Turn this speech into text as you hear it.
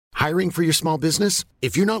Hiring for your small business?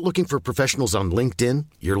 If you're not looking for professionals on LinkedIn,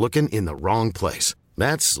 you're looking in the wrong place.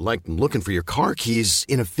 That's like looking for your car keys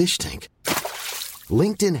in a fish tank.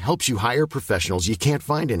 LinkedIn helps you hire professionals you can't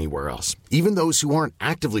find anywhere else, even those who aren't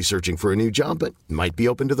actively searching for a new job but might be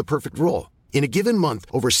open to the perfect role. In a given month,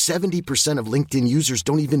 over 70% of LinkedIn users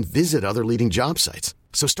don't even visit other leading job sites.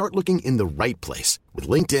 So start looking in the right place. With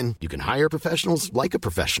LinkedIn, you can hire professionals like a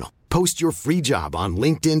professional. Post your free job on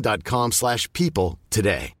linkedin.com/people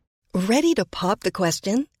today. Ready to pop the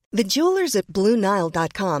question? The jewelers at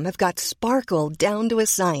BlueNile.com have got sparkle down to a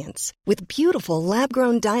science with beautiful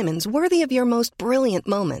lab-grown diamonds worthy of your most brilliant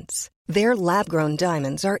moments. Their lab-grown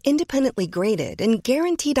diamonds are independently graded and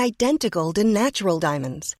guaranteed identical to natural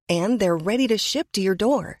diamonds, and they're ready to ship to your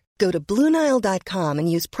door. Go to BlueNile.com and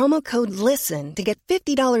use promo code LISTEN to get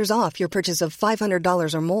 $50 off your purchase of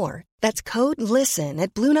 $500 or more. That's code LISTEN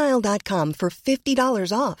at BlueNile.com for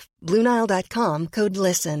 $50 off. BlueNile.com, code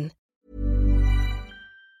LISTEN.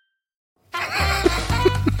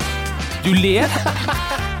 Du ler?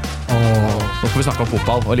 Nå får vi snakke om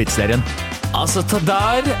fotball og eliteserien. Altså, det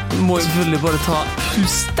der må jeg selvfølgelig bare ta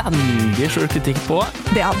fullstendig selvkritikk på.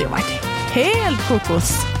 Det hadde jo vært helt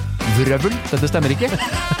kokos. Vrøvel, dette stemmer ikke.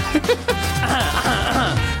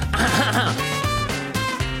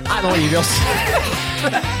 Nei, nå gir vi oss.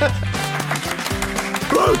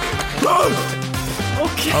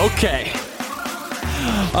 Ok.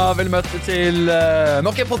 Vel møtt til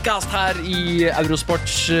nok en podcast her i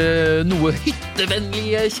Eurosports noe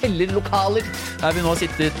hyttevennlige kjellerlokaler, der vi nå har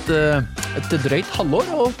sittet et drøyt halvår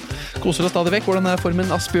og koser oss stadig vekk. Hvordan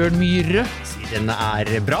formen, Asbjørn Myhre? Den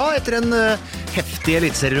bra etter en heftig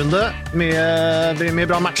elitserierunde. Mye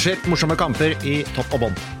bra matcher, morsomme kamper i topp og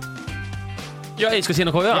bånd. Ja, jeg skal si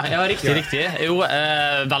noe, ja. Riktig. Jo,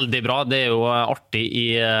 veldig bra. Det jo artig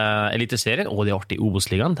i eliteserien, og det artig i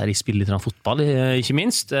Obos-ligaen, der jeg spiller litt fotball, ikke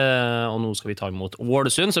minst. Og nå skal vi ta imot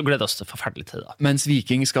Ålesund, så gleder oss det forferdelig til det. Mens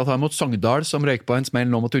Viking skal ta imot Sogndal, som røyk på en smell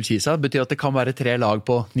nå mot Ullkisa, betyr at det kan være 3 lag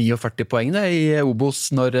på 49 poeng i Obos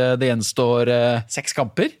når det gjenstår 6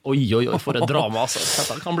 kamper. Oi, for et drama, altså.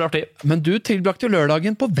 Dette kan bli artig. Men du tilbrakte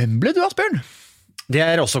lørdagen på Wembley, du, Asbjørn? Det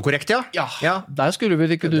også korrekt, ja. Ja. Der skulle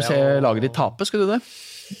vel ikke du se laget ditt tape, skulle du det?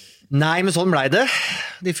 Nei, men sånn ble det.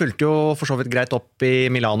 De fulgte jo for så vidt greit opp i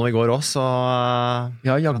Milano i går også, så...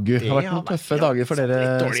 Ja, jaggu. Det har vært noen tøffe dager for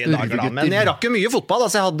dere spurvegutter. Men jeg rakk jo mye fotball,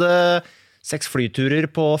 altså jeg hadde 6 flyturer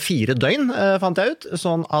på 4 døgn, fant jeg ut,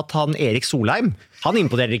 sånn at han Erik Solheim, han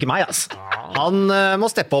imponerer ikke meg, altså. Han må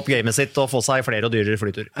steppe opp gamet sitt og få seg flere og dyrere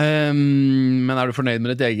flytur. Men du fornøyd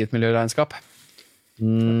med ditt eget miljøregnskap?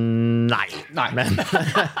 Nei. Men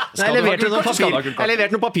jeg leverte noen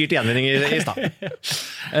papir til gjenvinning i stad.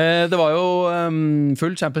 Det var jo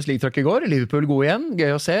full Champions League-trøkk i går. Liverpool god igjen,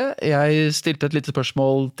 gøy å se. Jeg stilte et lite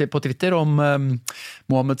spørsmål på Twitter om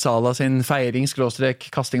Mohamed Salah sin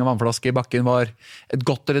feiring/kasting av vannflaske i bakken var et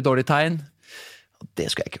godt eller dårlig tegn. Det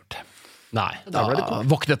skulle jeg ikke gjort. Nei. Da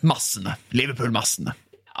våknet massene. Liverpool-massene.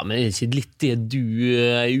 Ja, men er ikke litt det du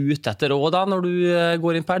ute etter også da, når du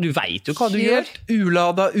går inn på her? Du vet jo hva du gjør. Helt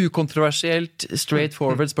ulada, ukontroversielt,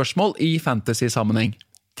 straightforward spørsmål i fantasy-sammenheng.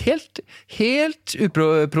 Helt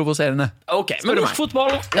uprovoserende. Ok, men norsk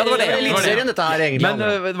fotball. Ja, det var det. Elitserien dette her egentlig. Men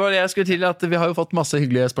det var det jeg skulle til, at vi har jo fått masse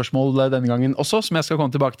hyggelige spørsmål denne gangen også, som jeg skal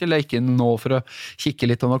komme tilbake til. Jeg gikk inn nå for å kikke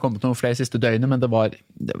litt om det har kommet noen flere siste døgnet, men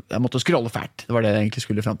jeg måtte scrolle fælt. Det var det jeg egentlig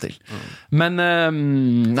skulle frem til. Men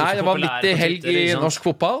nei, det var litt i helg i norsk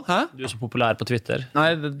fotball. Hæ? Du så populær på Twitter.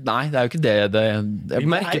 Nei, det er jo ikke det. Jeg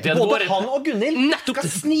merket det. Både han og Gunnhild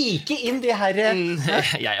skal snike inn det her.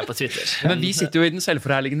 Jeg på Twitter. Men vi sitter jo i den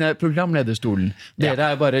selvforherligende programlederstolen.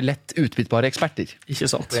 Dere bare lett utbyttbare eksperter. Ikke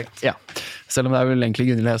sant? Ja. Selv om det vel egentlig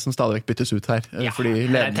Gunnhild som stadig vekk byttes ut her, fordi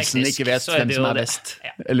ledelsen ikke vet hvem som best.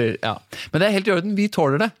 Eller, Men det helt i orden, vi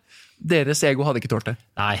tåler det. Deres ego hadde ikke tålt det.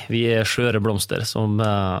 Nei, vi skjøre blomster som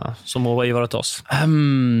må ivareta oss.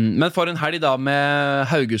 Men for en helg da, med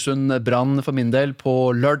Haugesund Brann for min del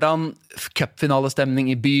på lørdagen,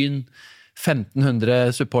 cupfinalestemning i byen,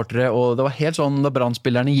 1500 supportere, og det var helt sånn da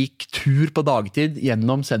Brann-spillerne gikk tur på dagtid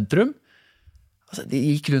gjennom sentrum. Altså, de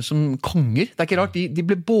gikk rundt som konger. Det er ikke rart, de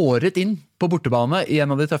ble båret inn på bortebane i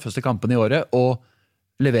en av de tøffeste kampene i året, og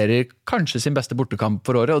leverer kanskje sin beste bortekamp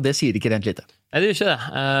for året, og det sier ikke rent lite. Nei, det gjør ikke det.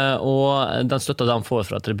 Og den støtta de får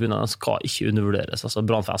fra tribunene skal ikke undervurderes. Altså,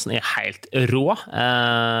 Brannfansen helt rå,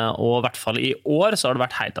 og i hvert fall i år så har det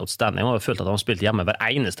vært helt outstanding, og jeg har følt at de har spilt hjemme hver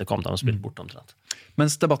eneste kamp de har spilt borte omtrent.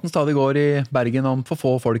 Mens debatten stadig går i Bergen om for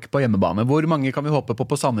få folk på hjemmebane. Hvor mange kan vi håpe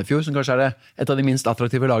på Sandefjord, som kanskje er et av de minst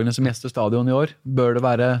attraktive lagene som gjester stadion i år? Bør det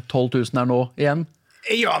være 12 000 her nå igjen?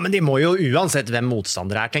 Ja, men de må jo uansett hvem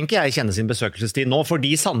motstander er, tenker jeg, kjenne sin besøkelsestid nå,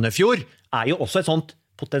 fordi Sandefjord er jo også et sånt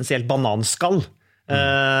potensielt bananskall.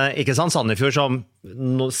 Ikke sant? Sandefjord som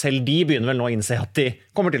selv de begynner vel nå å innse at de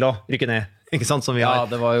kommer til å rykke ned. Ikke sant? Som vi har. Ja,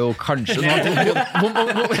 det var jo kanskje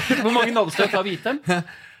hvor mange nådestøt har vi gitt dem?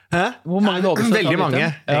 Hvor mange nådestøt Veldig mange,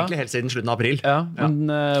 Ja. egentlig helt siden slutten av april. Ja,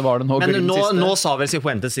 men var det Men Grym siste? nå sa vel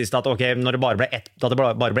Cifuentes sist at ok, når det bare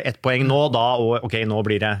ble ett poeng nå, nå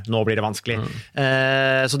blir det vanskelig.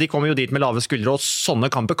 Så de kommer jo dit med lave skuldre, og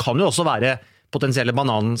sånne kamper kan jo også være potensielle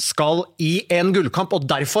bananskall i en gullkamp, og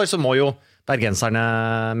derfor så må jo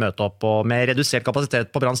bergenserne møte opp, og med redusert kapasitet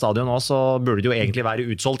på Brann stadion nå, så burde det jo egentlig være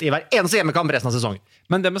utsolgt i hver eneste hjemmekamp resten av sesongen.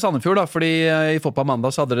 Men det med Sandefjord da, fordi i Fotball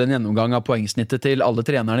Mandag så hadde det en gjennomgang av poengsnittet til alle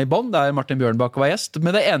trenerne i bånd, der Martin Bjørnbakk var gjest,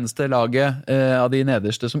 med det eneste laget av de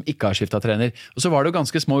nederste som ikke har skiftet trener. Og så var det jo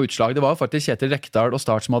ganske små utslag. Det var faktisk Kjetil Rekdal og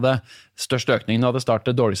Start som hadde størst økning. Nå hadde Start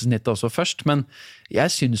det dårligste snittet også først, men jeg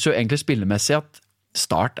synes jo egentlig spillemessig at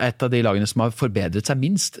Start et av de lagene som har forbedret seg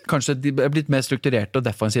minst. Kanskje de er blitt mer strukturerte og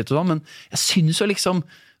defensivt og sånn, men jeg synes jo liksom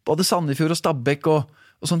både Sandefjord og Stabæk og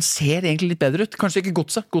sånn ser egentlig litt bedre ut. Kanskje ikke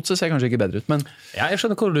Godset. Godset ser kanskje ikke bedre ut, men Ja, jeg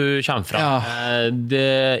skjønner hvor du kommer fra. Ja.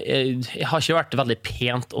 Det har ikke vært veldig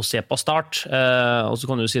pent å se på Start. Og så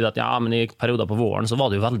kan du si at ja, men i perioder på våren så var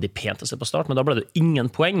det jo veldig pent å se på Start, men da ble det ingen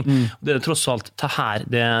poeng. Det er tross alt det her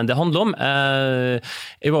det handler om.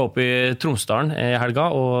 Jeg var oppe i Tromsdalen i helga,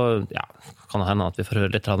 og ja, kan det hende at vi får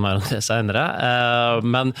høre litt mer om det senere.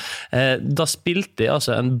 Men da spilte jeg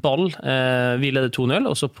altså en ball, vi leder 2-0,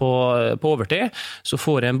 og så på overtid så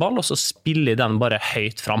får jeg en ball, og så spiller jeg den bare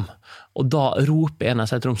høyt fram. Og da roper en av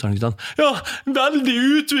seg Tromsdalen, ja, veldig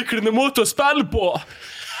utviklende måte å spille på!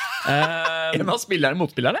 en av spillerne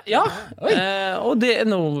motspillerne? Ja, og det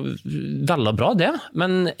er noe veldig bra det,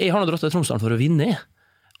 men jeg har nå dratt til Tromsdalen for å vinne.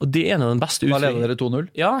 Og det er en av den beste Da leder dere 2-0?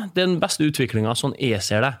 Ja, det er den beste utviklingen, sånn jeg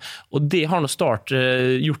ser det. Og det har nå Start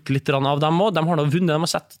gjort litt av dem også. De har nå vunnet, de har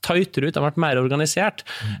sett tightere ut, de har vært mer organisert.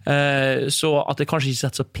 Så at det kanskje ikke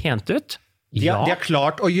sett så pent ut. De har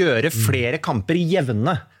klart å gjøre flere kamper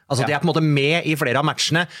jevne. Altså, de er på en måte med i flere av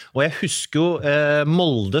matchene, og jeg husker jo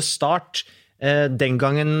Molde Start. Den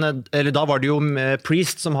gangen, eller da var det jo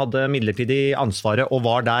Priest som hadde midlertidig ansvaret og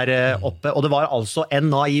var der oppe, og det var altså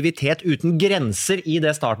en naivitet uten grenser i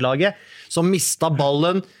det startlaget som mistet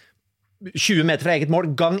ballen 20 meter fra eget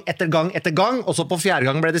mål gang etter gang etter gang, og så på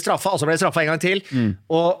fjerde gang ble det straffa, og så ble det straffa en gang til,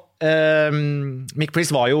 og Mick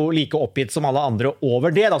Priest var jo like oppgitt som alle andre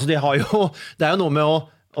over det, altså det er jo noe med å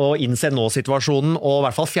innse nå-situasjonen og i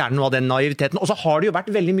hvert fall fjerne noe av den naiviteten. Og så har det jo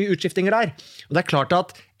vært veldig mye utskiftinger der. Og det er klart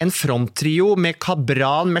at en fronttrio med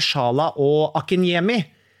Cabran, Meshala og Akinyemi,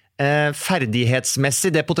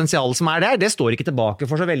 ferdighetsmessig, det potensialet som er der, det står ikke tilbake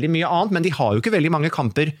for så veldig mye annet, men de har jo ikke veldig mange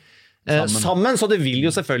kamper sammen, så det vil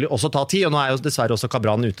jo selvfølgelig også ta tid, og nå er jo dessverre også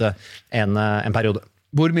Cabran ute en periode.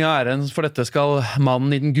 Hvor mye av æren for dette skal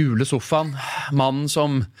mannen i den gule sofaen, mannen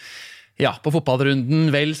som på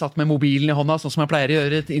fotballrunden vel satt med mobilen i hånda, sånn som han pleier å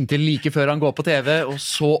gjøre inntil like før han går på TV, og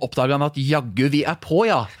så oppdager han at jaggu vi er på,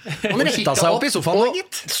 ja. Han rettet seg opp i sofaen,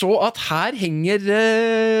 gitt. Så at her henger,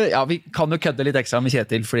 vi kan jo kødde litt ekstra med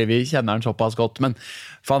Kjetil, fordi vi kjenner han såpass godt, men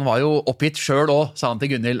for han var jo oppgitt selv også, sa han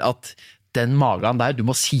til Gunnhild, at den magen der, du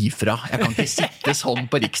må si fra. Jeg kan ikke sitte sånn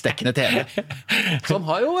på riksdekkende TV. Så han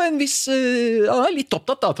har jo en viss han er litt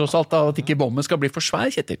opptatt da, tross alt, av at ikke bomben skal bli for svær,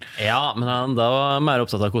 Kjetil. Ja, men han er mer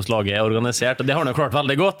opptatt av hvordan laget er organisert, og det har han jo klart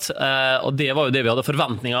veldig godt. Og det var jo det vi hadde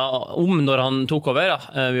forventninger om når han tok over.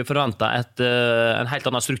 Vi forventet en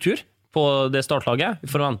helt annen struktur på det startlaget. Vi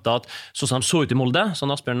forventet at sånn som de så ut i Molde,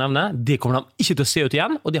 som Asbjørn nevner, det kommer de ikke til å se ut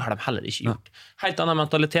igjen, og det har de heller ikke gjort. Helt annen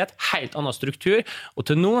mentalitet, helt annen struktur, og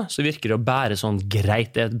til nå så virker det å bære sånn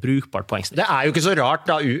greit, det er et brukbart poengsnitt. Det er jo ikke så rart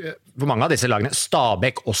da, for mange av disse lagene,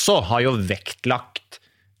 Stabæk også har jo vektlagt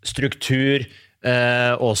struktur,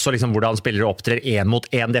 også liksom hvordan spillere opptrer en mot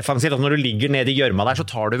en defensivt. Altså når du ligger nede i gjørma der, så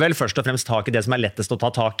tar du vel først og fremst tak i det som er lettest å ta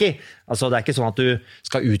tak i. Altså det er ikke sånn at du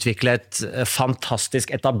skal utvikle et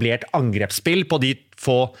fantastisk etablert angrepsspill på de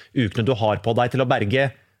få ukene du har på deg til å berge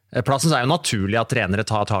plassen, så er jo naturlig at trenere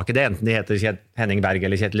tar tak i det, enten de heter Henning Berg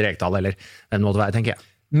eller Kjetil Rekdal eller hvem måtte være, tenker jeg.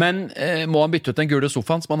 Men må han bytte ut den gule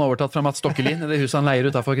sofaen som han har overtatt fra Mats Stokkelin i det huset han leier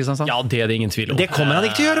utenfor Kristiansand? Ja, det er det ingen tvil om. Det kommer han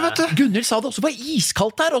ikke til å gjøre, vet du. Gunnhild sa det også var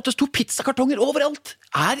iskaldt der, og at det sto pizzakartonger overalt.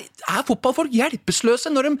 Er fotballfolk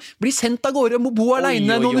hjelpeløse når de blir sendt av gårde og må bo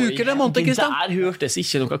alene noen uker eller måneder, Kristian? Det der hørtes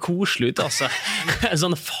ikke noe koselig ut, altså.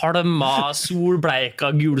 Sånn falma,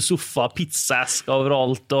 solbleika, gul sofa, pizzaesker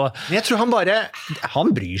overalt. Men jeg tror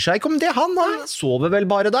han bryr seg ikke om det. Han sover vel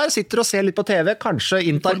bare der, sitter og ser litt på TV, kanskje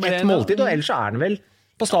inntar et måltid, og ellers er han vel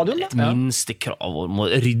på stadion. Da. Minste krav om å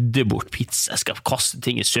rydde bort pizza, skal kaste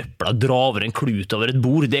ting i søpla, dra over en klut over et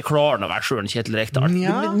bord, det klarer han å være selv, Kjetil Rekdal.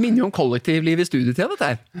 Det minner jo om kollektivliv i studietida,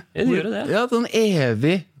 dette her. Det gjør det. Ja, sånn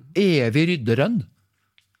evig rydderønn.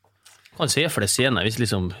 Kan se for deg scenen hvis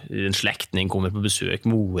liksom en slektning kommer på besøk,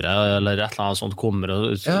 mora eller et eller annet sånt kommer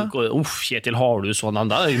og Kjetil, har du sånn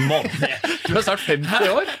enda? Du er snart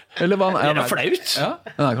 50 år. Eller hva? Det er flaut. Ja,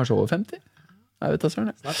 den er kanskje over 50. Jeg vet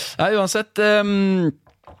det. Ja, uansett,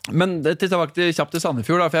 men tilbake kjapt til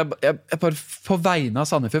Sandefjord, da, for jeg bare på vegne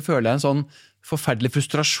av Sandefjord føler jeg en sånn forferdelig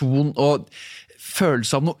frustrasjon og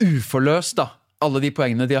følelse av noe uforløst, da. Alle de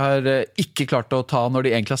poengene de har ikke klart å ta når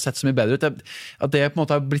de egentlig har sett så mye bedre ut. At det på en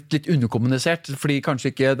måte har blitt litt underkommunisert, fordi kanskje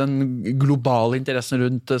ikke den globale interessen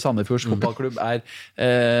rundt Sandefjords fotballklubb er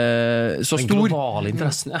så stor. Den globale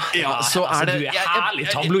interessen, ja. Så er det... Du herlig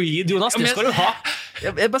tabloid, Jonas, det skal du ha.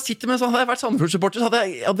 Jeg bare sitter med sånn, hadde jeg vært Sandefjord-supporter, så hadde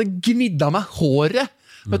jeg gniddet av meg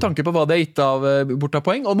håret med tanke på hva de har gitt av bort av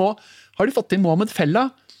poeng, og nå har de fått inn Mohamed Fella,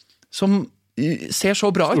 som ser så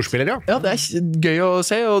bra ut. Storspiller, ja. Ja, det er gøy å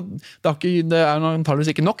se, og det er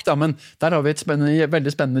antageligvis ikke nok, da, men der har vi et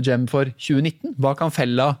veldig spennende gem for 2019. Hvor kan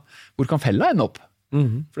Fella ende opp?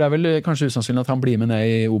 For det er vel kanskje usannsynlig at han blir med ned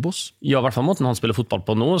i Obos? Ja, i hvert fall måten han spiller fotball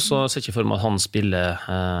på nå, så ser jeg ikke for meg at han spiller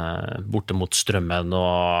borte mot Strømmen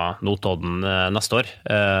og Notodden neste år.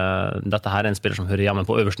 Dette her er en spiller som hører hjemme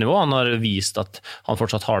på øverste nivå. Han har vist at han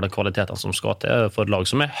fortsatt har de kvalitetene som skal til for lag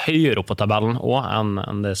som er høyere opp på tabellen også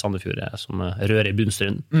enn det Sandefjord er som rører i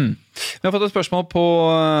bunnstrunden. Vi har fått et spørsmål på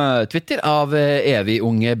Twitter av evig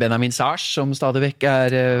unge Benjamin Sars, som stadig vekk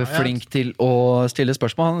er flink til å stille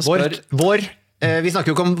spørsmål. Han spør... Vi snakker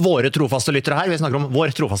jo ikke om våre trofaste lyttere her, vi snakker om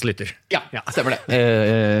vår trofaste lytter. Ja, stemmer det.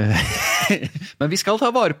 Men vi skal ta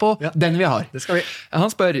vare på den vi har. Det skal vi. Han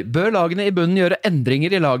spør, bør lagene i bunnen gjøre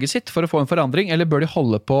endringer i laget sitt for å få en forandring, eller bør de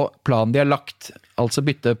holde på planen de har lagt? Altså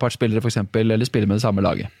bytte et par spillere for eksempel, eller spille med det samme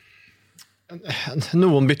laget?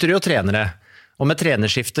 Noen bytter jo trenere, og med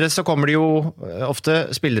trenerskiftere så kommer det jo ofte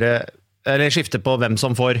spillere, eller skifte på hvem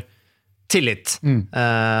som får tillit.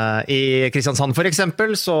 I Kristiansand for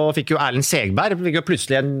eksempel, så fikk jo Erlend Segberg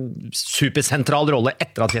plutselig en supersentral rolle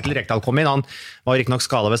etter at Kjetil Rekdal kom inn. Han var ikke nok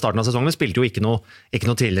skadet ved starten av sesongen, men spilte jo ikke noe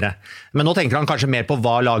tidligere. Men nå tenker han kanskje mer på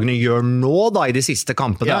hva lagene gjør nå da, i de siste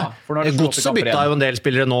kampene. Ja, Godset bytta jo en del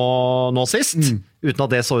spillere nå sist, uten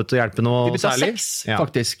at det så ut til å hjelpe noe særlig. De bytta 6,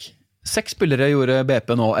 faktisk. 6 spillere gjorde BP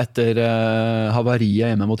nå etter havariet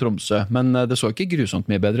hjemme mot Tromsø, men det så ikke grusomt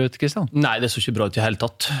mye bedre ut, Kristian? Nei, det så ikke bra ut i hele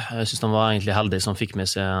tatt. Jeg synes han var egentlig heldig som fikk med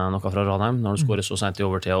seg noe fra Ranheim, når han skåret så sent i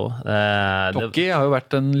overtid også. Tokki har jo vært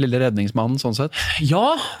den lille redningsmannen, sånn sett.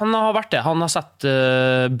 Ja, han har vært det. Han har sett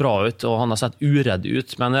bra ut, og han har sett uredd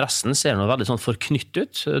ut, men resten ser noe veldig sånn forknytt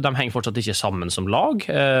ut. De henger fortsatt ikke sammen som lag.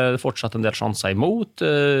 Fortsatt en del sjanser imot.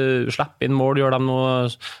 Slipp inn mål, gjør dem noe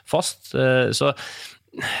fast. Så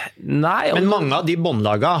nei, men mange av de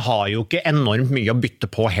båndlaga har jo ikke enormt mye å bytte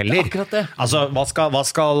på heller. Akkurat det. Altså, hva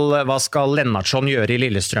skal Lennartson gjøre i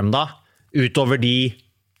Lillestrøm da? Utover de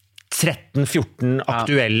 13-14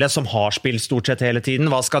 aktuelle som har spilt stort sett hele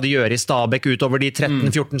tiden. Hva skal de gjøre i Stabæk utover de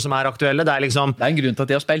 13-14 som er aktuelle? Det er en grunn til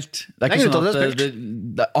at de har spilt. Det er ikke sånn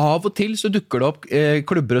at av og til så dukker det opp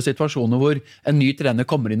klubber og situasjoner hvor en ny trener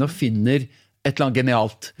kommer inn og finner et eller annet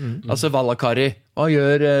genialt. Altså Valakari, hva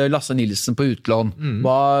gjør Lasse Nilsen på utlån?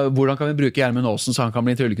 Hvordan kan vi bruke Gjermund Aasen så han kan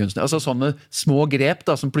bli en tryllekunstner? Altså sånne små grep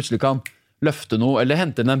da, som plutselig kan løfte noe, eller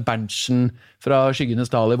hente inn en Berntsen fra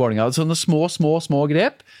Skyggenes dal i Vålinga. Sånne små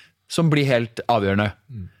grep som blir helt avgjørende.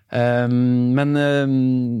 Men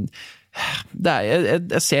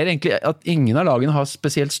jeg ser egentlig at ingen av lagene har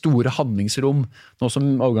spesielt store handlingsrom nå som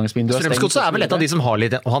overgangsvinduet er stengt. Strømsgodset er vel et av de som har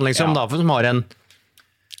litt handlingsrom, da, for som har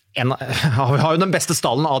har jo den beste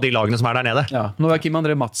stallen av de lagene som er der nede. Ja, nå er Kim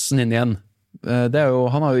André Madsen inn igjen.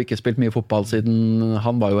 Han har jo ikke spilt mye fotball siden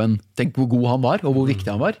han var jo tenk hvor god han var, og hvor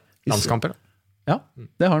viktig han var. Landskamper. Ja,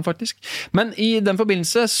 det har han faktisk. Men i den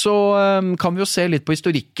forbindelse så kan vi jo se litt på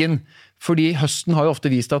historikken, fordi høsten har jo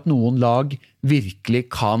ofte vist at noen lag virkelig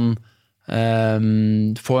kan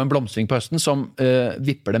få en blomstring på høsten som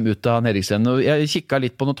vipper dem ut av nedrykksstriden. Jeg kikket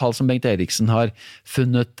litt på noen tall som Bengt Eriksen har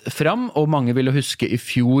funnet fram, og mange vil huske i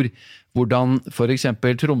fjor hvordan for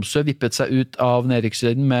eksempel Tromsø vippet seg ut av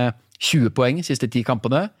nedrykksstriden med 20 poeng de siste 10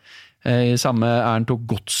 kampene. I samme æren tok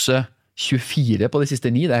Godset 24 på de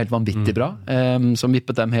siste 9, det er helt vanvittig bra, som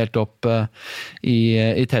vippet dem helt opp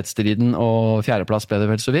i tetstriden, og 4. plass ble det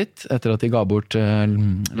vel så vidt, etter at de ga bort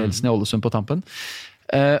ledelsen i Ålesund på tampen.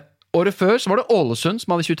 Året før så var det Ålesund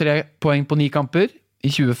som hadde 23 poeng på 9 kamper. I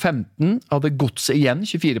 2015 hadde Godset igjen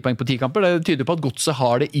 24 poeng på 10 kamper. Det tyder på at Godset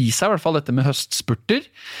har det i seg, i hvert fall dette med høstspurter.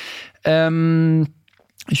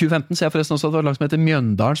 2015 ser jeg forresten også at det var et lag som heter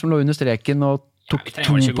Mjøndalen som lå under streken og tok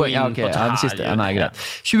 2 poeng. Ja, okay, det siste. Ja, nei, greit.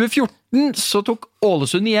 2014 så tok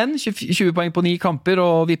Ålesund igjen 20 poeng på 9 kamper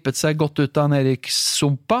og vippet seg godt ut av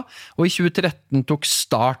Nedrykkssumpa. Og i 2013 tok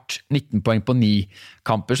Start 19 poeng på 9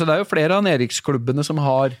 kamper. Så det er jo flere av nedrykksklubbene som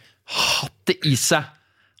har hatt det i seg.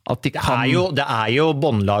 At de kan... Det er jo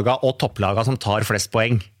båndlaga og topplaga som tar flest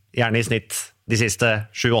poeng, gjerne i snitt de siste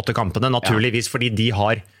 7-8 kampene, naturligvis fordi de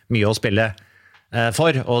har mye å spille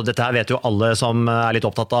for, og dette her vet jo alle som er litt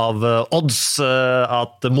opptatt av odds,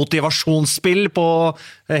 at motivasjonsspill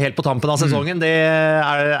helt på tampen av sesongen, det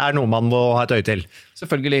er noe man må ha et øye til.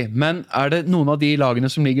 Selvfølgelig, men er det noen av de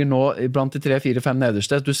lagene som ligger nå blant de 3, 4, 5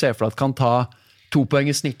 nederste, du ser for deg at kan ta 2 poeng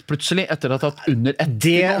i snitt plutselig, etter å ha tatt under 1?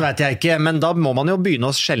 Det vet jeg ikke, men da må man jo begynne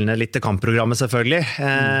å skjelne litt til kampprogrammet selvfølgelig.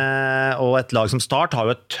 Og et lag som Start har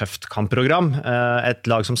jo et tøft kampprogram.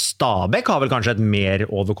 Et lag som Stabæk har vel kanskje et mer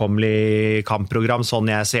overkommelig kampprogram,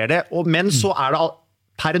 sånn jeg ser det. Men så er det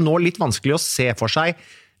per nå litt vanskelig å se for seg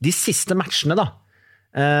de siste matchene da.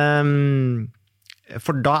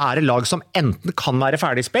 For da er det lag som enten kan være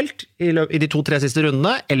ferdigspilt i de 2-3 siste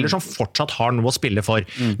rundene, eller som fortsatt har noe å spille for.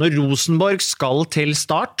 Når Rosenborg skal til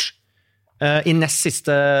Start i nest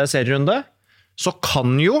siste serierunde, så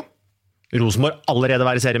kan jo Rosenborg allerede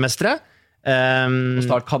være seriemestere. Og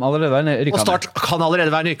Start kan allerede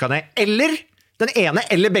være rykka ned. Eller den ene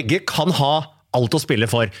eller begge kan ha alt å spille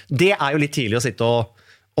for. Det er jo litt tidlig å sitte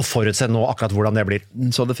og forutse nå akkurat hvordan det blir.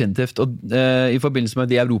 Så definitivt. Og i forbindelse med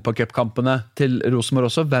de Europacup-kampene til Rosenborg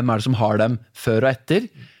også, hvem er det som har dem før og etter?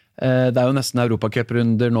 Det er jo nesten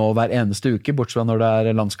Europacup-runder nå hver eneste uke, bortsett fra når det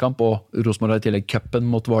er landskamp, og Rosenborg har i tillegg cupen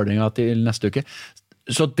mot Vålerenga til neste uke.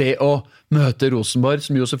 Så det å møte Rosenborg,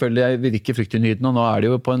 som jo selvfølgelig virker fryktinngytende, og nå er det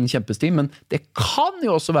jo på en kjempesti, men det kan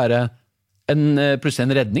jo også være plutselig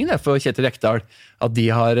en redning der for Kjetil Rekdal, at de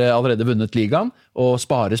har allerede vunnet ligaen, og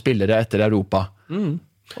sparer spillere etter Europa.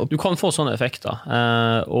 Du kan få sånne effekter,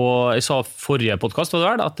 og jeg sa forrige podcast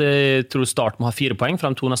at jeg tror Start må ha 4 poeng fra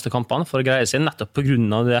de 2 neste kampene for å greie seg, nettopp på grunn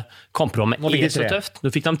av det kampprogrammet så tøft. Nå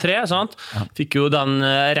fikk de 3, sant? Fikk jo den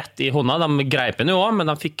rett i hånda, de greip den jo også, men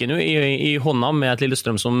de fikk den jo i hånda med et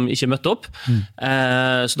Lillestrøm som ikke møtte opp.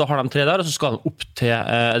 Så da har de 3 der, og så skal de opp til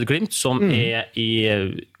et Glimt som er i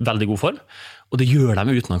veldig god form, og det gjør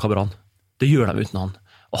de uten Kabran. Det gjør de uten han.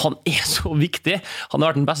 Og han er så viktig. Han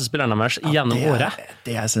har vært den beste spilleren deres gjennom året.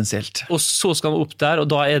 Det er essensielt. Og så skal han opp der, og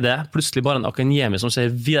da er det plutselig bare en Akanyemi som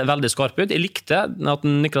ser veldig skarp ut. Jeg likte at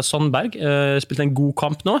Niklas Sandberg spilte en god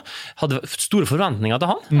kamp nå. Hadde store forventninger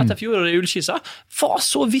til han etter fjoråret i Ullkisa. Var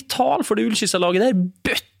så vital for det Ullkisa-laget der.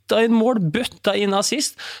 Bøtta inn mål, bøtta inn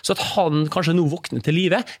assist, så at han kanskje nå våkner til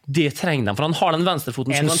livet, det trenger de, for han har den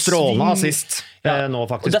venstrefoten som kan strålende assist nå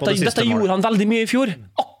faktisk dette, på det siste dette gjorde han veldig mye i fjor,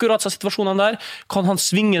 akkurat så situasjonene der, kan han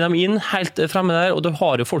svinge dem inn helt fremme der, og du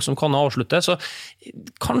har jo folk som kan avslutte, så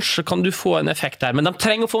kanskje kan du få en effekt der, men de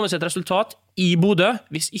trenger å få med seg et resultat i Bodø,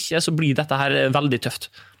 hvis ikke så blir dette her veldig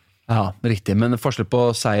tøft. Ja, riktig, men forskjell på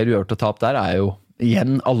seier, uavgjort og tap der er jo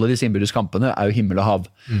igjen, alle disse innbyrdes kampene er jo himmel og hav.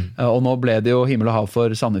 Og nå ble det jo himmel og hav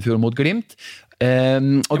for Sandefjord mot Glimt.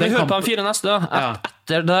 Og vi hører på de 4 neste.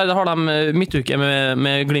 Etter der har de midtuke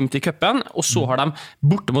med Glimt i cupen, og så har de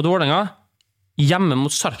borte mot Vålerenga, hjemme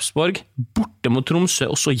mot Sarpsborg, borte mot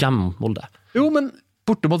Tromsø, og så hjemme mot Molde. Jo, men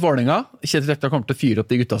borte mot Vålerenga, Kjetil Rekdal kommer til å fyre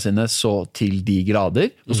opp de gutta sine så til de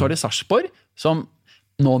grader, og så er det Sarpsborg, som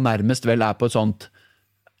nå nærmest vel er på et sånt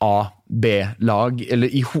A-B-lag, eller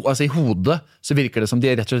i hodet så virker det som de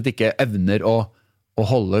rett og slett ikke evner å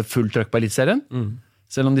holde full trøkk på elitserien.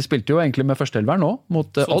 Selv om de spilte jo egentlig med førsteelveren nå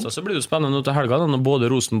mot Odd. Så blir det jo spennende nå til helga, når både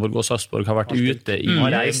Rosenborg og Sarpsborg har vært ute i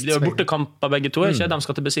bortekamper begge to, ikke? De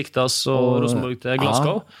skal til Besiktas og Rosenborg til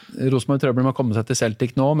Glasgow. Ja, Rosenborg trøbbel med å komme seg til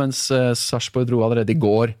Celtic nå, mens Sarpsborg dro allerede i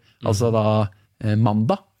går, altså da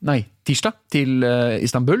tirsdag til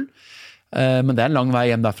Istanbul. Men det er en lang vei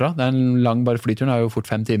hjem derfra. Det er en lang, bare flyturen er jo fort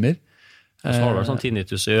 5 timer. Så har du vel sånn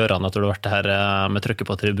tinnitus i ørene etter du har vært her med trykket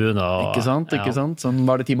på tribunen. Ikke sant? Sånn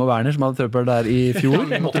var det Timo Werner som hadde trøbbel der i fjor.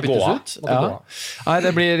 Måtte gå ut. Nei,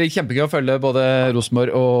 det blir kjempegøy å følge både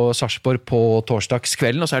Rosenborg og Sarpsborg på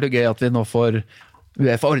torsdagskvelden, og så er det gøy at vi nå får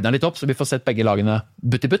UEFA ordnet litt opp, så vi får sett begge lagene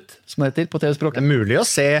butt i butt, som det heter på TV-språk. Det er mulig å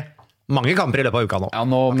se mange kamper i løpet av uka nå. Ja,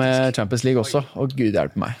 nå med Champions League også. Og Gud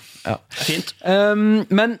hjelpe meg. Ja. Fint.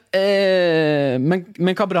 Men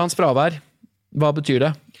Kabrans fravær, hva betyr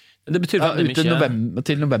det? Det betyr veldig mye.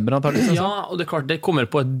 Til november antageligvis. Ja, og det er klart, det kommer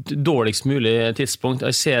på et dårligst mulig tidspunkt.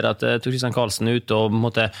 Jeg ser at Tor Christian Karlsen er ute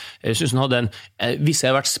og jeg synes han hadde hvis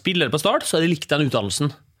jeg har vært spiller på Start, så hadde jeg likt den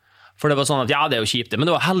utdannelsen. For det var sånn at, ja, det er jo kjipt, men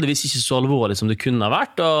det var heldigvis ikke så alvorlig som det kunne ha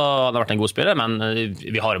vært, og han har vært en god spiller, men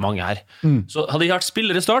vi har jo mange her. Så hadde jeg vært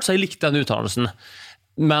spiller i Start, så hadde jeg likt den utdannelsen.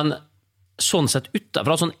 Men sånn sett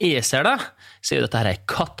utenfra, sånn jeg ser det, så er dette her en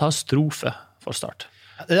katastrofe for Start.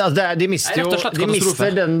 De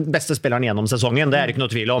mister den beste spilleren gjennom sesongen, det er ikke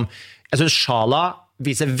noe tvil om. Jeg synes Schala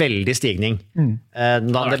viser veldig stigning.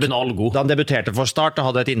 Da han debuterte for Start og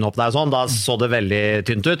hadde et innhopp der, da så det veldig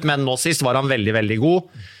tynt ut, men nå sist var han veldig, veldig god.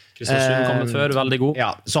 Kristiansund kommet før, veldig god.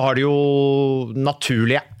 Ja, så har det jo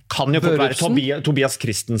naturlig, kan jo fort være Tobias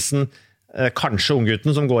Christensen, kanskje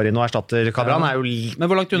unggutten som går inn og erstatter Cabran. Men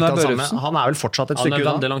hvor langt unna er Børufsen? Han er vel fortsatt et stykke unna. Han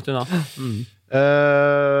er veldig langt unna.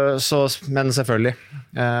 Men selvfølgelig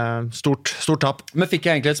stort tap. Men fikk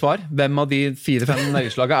jeg egentlig et svar? Hvem av de 4-5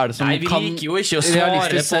 Norgeslagene er det som kan liker jo ikke å svare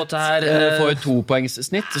på det her få et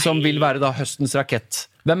 2-poengssnitt, som vil være da høstens rakett?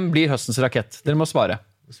 Hvem blir høstens rakett? Dere må svare.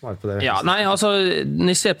 Når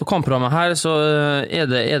jeg ser på kampprogrammet her, så er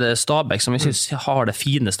det Stabæk som jeg synes har det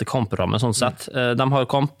fineste kampprogrammet sånn sett. De har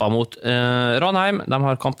kamper mot Ranheim, de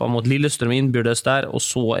har kamper mot Lillestrøm innbyrdes der, og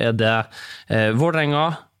så er det Vålerenga,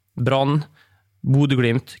 Brann,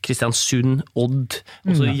 Bodø/Glimt, Kristiansund, Odd,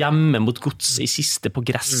 og så hjemme mot Gods i siste på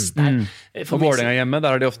gress der. Og Vålerenga hjemme,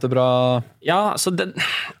 der er de ofte bra. Ja, så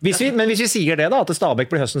hvis vi sier det da, at Stabæk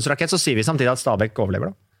blir høstens rakett, så sier vi samtidig at Stabæk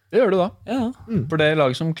overlever da. Det gjør du da. Ja. For det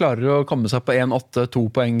laget som klarer å komme seg på 1-8-2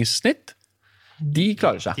 poengssnitt, de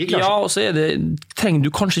klarer seg. Ja, og så trenger du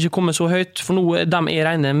kanskje ikke komme så høyt, for nå de jeg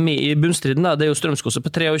regner med i bunnstriden, det er jo Strømskose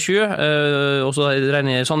på 23, og så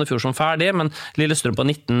regner jeg Sandefjord som ferdig, men Lillestrøm på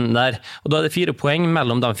 19 der, og da er det 4 poeng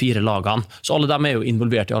mellom de 4 lagene, så alle dem er jo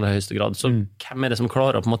involvert i aller høyeste grad, så hvem er det som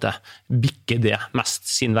klarer å på en måte bikke det mest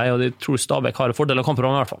sin vei, og jeg tror Stabæk har en fordel av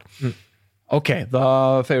kampprogrammet i hvert fall. Ok,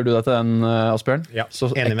 da føyer du deg til den, Asbjørn. Ja, så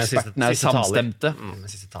enig med ekspertene er samstemte.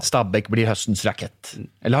 Stabæk blir høstens rakett.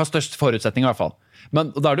 Eller har størst forutsetning i hvert fall.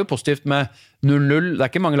 Men da er det jo positivt med 0-0. Det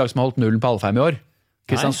er ikke mange lag som har holdt 0 på Alfheim i år.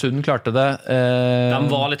 Kristiansund klarte det. De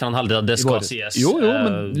var litt heldige, det skal sies. Jo,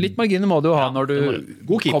 men litt marginer må du jo ha når du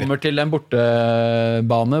kommer til en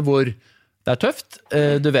bortebane hvor det er tøft,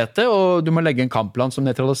 du vet det, og du må legge en kampplan som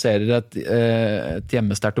neutraliserer et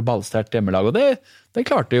hjemmesterkt og ballsterkt hjemmelag, og det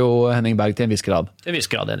klarte jo Henning Berg til en viss grad. Til en viss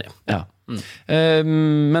grad, enig. Ja.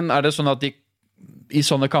 Men er det sånn at de i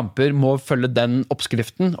sånne kamper må følge den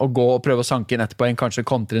oppskriften, og gå og prøve å sanke inn 1 poeng, kanskje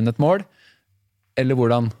kontre inn et mål? Eller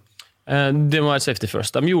hvordan? Det må være safety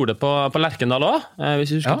first. De gjorde det på Lerkendal også.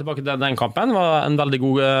 Hvis vi husker tilbake til den kampen, var en veldig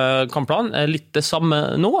god kampplan. Litt det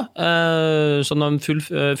samme nå, så når de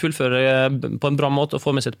fullfører på en bra måte og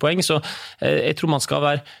får med seg et poeng, så jeg tror man skal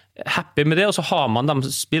være happy med det, og så har man de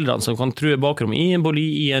spillerne som kan true bakrom i en Boli,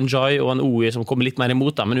 i en Jai og en Oi som kommer litt mer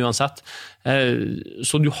imot dem, men uansett.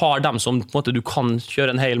 Så du har dem som på en måte du kan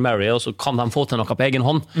kjøre en Hail Mary, og så kan de få til noe på egen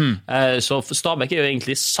hånd. Så Stabæk er jo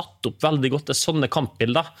egentlig satt opp veldig godt til sånne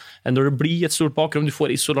kampbilder. Når det blir et stort bakrom, du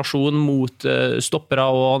får isolasjon mot stoppere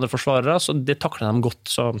og andre forsvarere, så det takler de godt,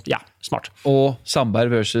 så ja, smart. Og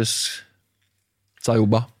Sandberg versus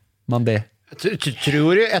Sayoba, Mandé.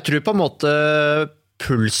 Jeg tror på en måte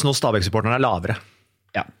pulsen hos Stabæk-supporterne er lavere.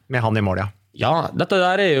 Ja, med han i mål, ja. Ja, dette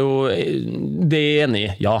der er jo det er enig i,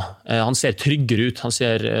 ja. Han ser tryggere ut, han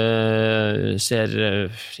ser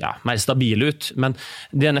mer stabil ut, men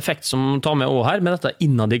det er en effekt som tar med også her, med dette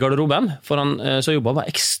innad i garderoben, for han Sayoba var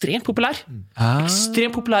ekstremt populær.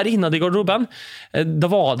 Ekstremt populær innad i garderoben.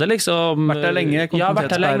 Da var det liksom... Vært der lenge,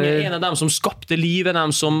 vært der lenge. En av dem som skapte liv, en av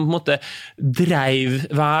dem som på en måte dreiv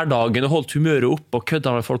hverdagen og holdt humøret opp og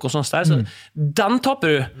kødda med folk og sånt der. Så den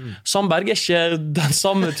tapper du. Sandberg er ikke den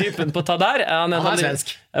samme typen på å ta der. Han er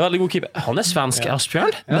svensk. En veldig god keeper. Han er svensk,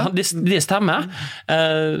 Asbjørn. Ja. Det stemmer.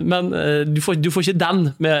 Men du får ikke den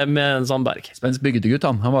med Sandberg. Svensk bygdegutt,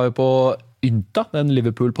 han var jo på Ynta, den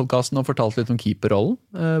Liverpool-podcasten, og fortalte litt om keeperrollen.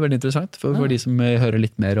 Veldig interessant for de som hører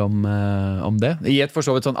litt mer om det. I et for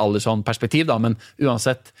så vidt sånn Alisson-perspektiv, da, men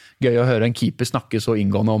uansett gøy å høre en keeper snakke så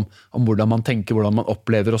inngående om hvordan man tenker, hvordan man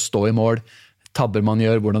opplever å stå i mål, tabber man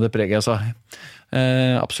gjør, hvordan det preger. Altså,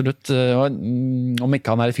 absolutt. Om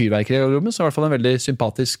ikke han er i fyrverkeri i rommet, så er i hvert fall en veldig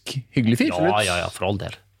sympatisk, hyggelig fyr. Ja, for all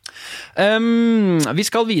del. Vi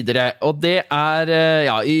skal videre, og det er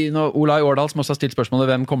Olai Årdal som også har stilt spørsmålet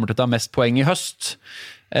hvem kommer til å ta mest poeng i høst.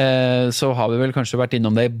 Så har vi vel kanskje vært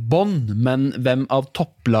innom det i bånd, men hvem av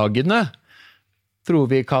topplagene tror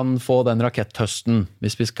vi kan få den raketthøsten,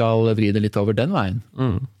 hvis vi skal vri det litt over den veien?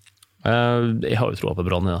 Jeg har jo troa på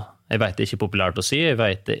Brann, ja. Jeg vet det er ikke populært å si, jeg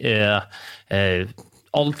vet det er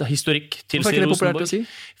all historikk til Hvorfor er ikke det populært å si?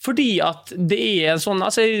 Fordi at det en sånn,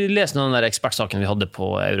 altså jeg leste den der ekspertsaken vi hadde på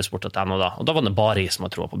Eurosport.no da, og da var det bare jeg som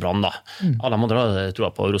hadde troet på Brann da. Alle andre hadde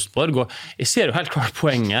troet på Rosenborg, og jeg ser jo helt klart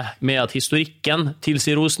poenget med at historikken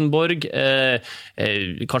tilsier Rosenborg,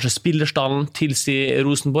 kanskje spillerstallen tilsier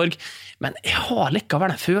Rosenborg, men jeg har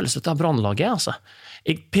likevel en følelse til Brannlaget, altså.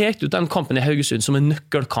 Jeg pekte ut den kampen i Haugesund som en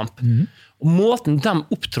nøkkelkamp. Og måten de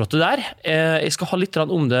opptrådte der, jeg skal ha litt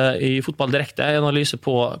om det i Fotball Direkte, en analyse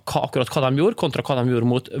på akkurat hva de gjorde, kontra hva de gjorde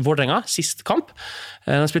mot Vålerenga, sist kamp.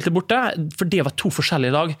 De spilte borte, for det var to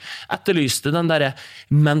forskjellige lag. Etterlyste den der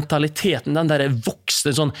mentaliteten, den der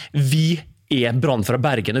voksne, sånn, vi Brann fra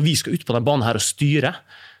Bergen, og vi skal ut på den banen her og styre.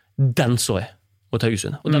 Den så jeg mot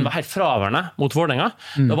Haugesund. Og den var helt fraværende mot Vålerenga.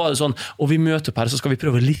 Da var det sånn, og vi møter opp her, så skal vi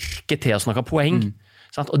prøve å lirke til og snakke poeng.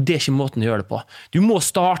 Og det ikke måten å gjøre det på. Du må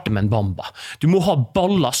starte med en bamba. Du må ha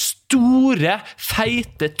baller, store,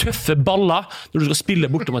 feite, tøffe baller når du skal spille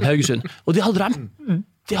borte mot Haugesund. Og det hadde de.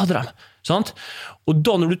 Det hadde de. Sant? Og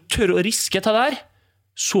da når du tør å riske det der,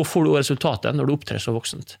 så får du resultatet når du opptrer så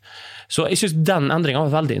voksent. Så jeg synes den endringen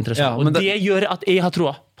var veldig interessant. Og det gjør at jeg har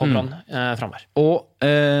troa på Brann fremover. Og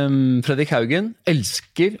Fredrik Haugen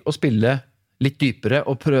elsker å spille litt dypere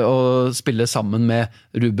og prøve å spille sammen med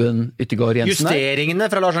Ruben Yttergård Jensen. Justeringene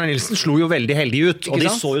fra Lars Arne Nilsen slo jo veldig heldig ut, og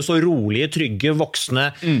de så jo så rolige, trygge, voksne,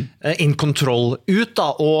 in control ut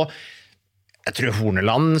da, og jeg tror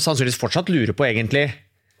Horneland sannsynligvis fortsatt lurer på egentlig,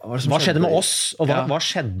 hva skjedde med oss, og hva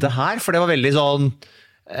skjedde her? For det var veldig sånn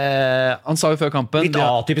han sa jo før kampen litt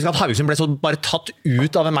atypisk at Haugesund ble så bare tatt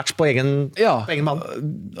ut av en match på egen mann.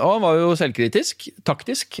 Og han var jo selvkritisk.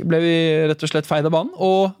 Taktisk ble vi rett og slett feid av banen,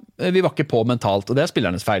 og vi var ikke på mentalt, og det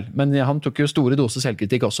spillernes feil. Men han tok jo store doser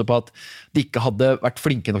selvkritikk også på at de ikke hadde vært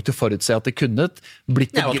flinke nok til å forutse at det kunne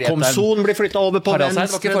blitt at Komson blir flyttet over på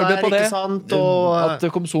venstre der, ikke sant? At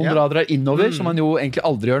Komson drar innover, som han jo egentlig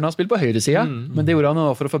aldri gjør når han spiller på høyre siden. Men det gjorde han jo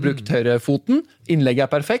for å få brukt høyrefoten.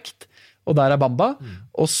 Innlegget perfekt, og der Bamba.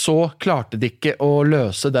 Og så klarte de ikke å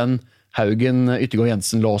løse den Haugen, Yttergård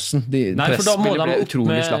Jensen-låsen. Nei, for da må de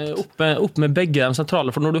opp med begge de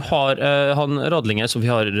sentrale, for når du har han Radlinger, som vi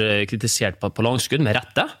har kritisert på langskudd, med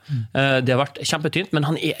rette, det har vært kjempetynt, men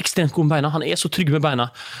han ekstremt god med beina, han så trygg med beina,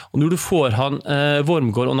 og når du får han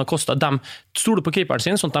Wormgård og Nakosta, de stoler på keeperen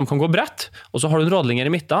sin, sånn at de kan gå brett, og så har du en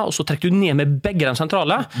Radlinger i midten, og så trekker du ned med begge de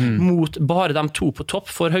sentrale, mot bare de to på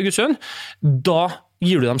topp for Haugesund, da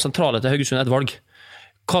gir du de sentrale til Haugesund et valg.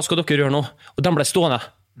 Hva skal dere gjøre nå? Og de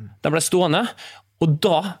ble stående, og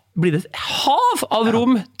da blir det et hav av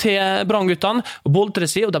rom til Brannguttene, og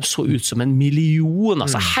boltresi, og de så ut som en million,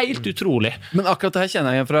 altså helt utrolig. Men akkurat det her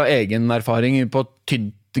kjenner jeg igjen fra egen erfaring på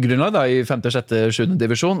tynt grunnlag da, i 5., 6., 7.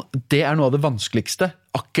 divisjon. Det noe av det vanskeligste,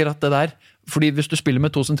 akkurat det der. Fordi hvis du spiller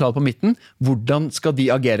med to sentrale på midten, hvordan skal de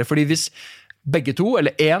agere? Fordi hvis begge to,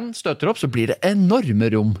 eller én, støter opp, så blir det enorme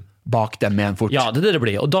rom bak dem igjen fort. Ja, det det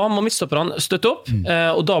blir. Og da må midtstopperne støtte opp,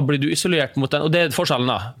 og da blir du isolert mot en, og det forskjellen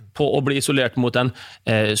da, på å bli isolert mot en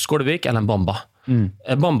Skålevik eller en Bamba.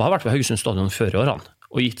 Bamba har vært på Haugesund stadion før i årene,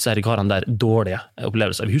 og gitt seg karene der dårlige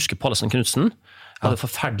opplevelser. Vi husker Pallesen Knudsen, hadde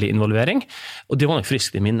forferdelig involvering, og det var nok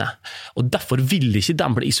friskt i minne. Og derfor vil ikke de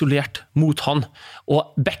bli isolert mot han.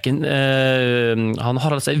 Og Bekken, han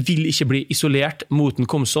har altså, vil ikke bli isolert mot en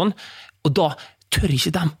Komson, og da tør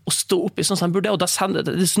ikke dem å stå opp i sånn som de burde, og da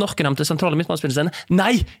snakker de til sentrale midtbanespillerne sine,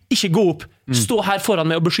 nei, ikke gå opp, stå her foran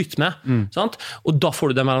meg og beskytte meg, sant? Og da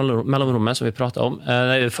får du det mellomrommet som vi pratet om,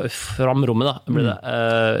 framrommet da, blir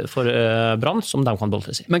det for Brann, som de kan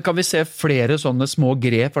bolte seg. Men kan vi se flere sånne små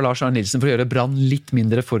grep av Lars Arne Nilsen for å gjøre Brann litt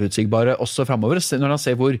mindre forutsigbare også fremover, når han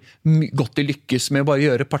ser hvor godt de lykkes med å bare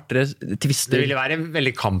gjøre partere twister? Det vil være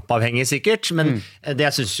veldig kampavhengig sikkert, men det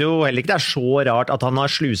jeg synes jo heller ikke det så rart at han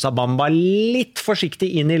har slusa Bamba litt forsiktig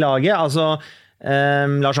inn i laget, altså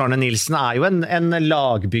Lars Arne Nilsen jo en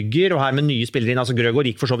lagbygger, og her med nye spillere inn, altså Grøgaard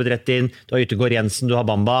gikk for så vidt rett inn, du har Yttergård Jensen, du har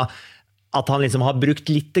Bamba, at han liksom har brukt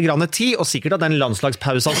litt grann tid, og sikkert at den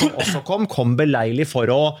landslagspausen som også kom beleilig for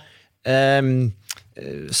å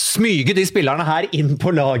smyge de spillerne her inn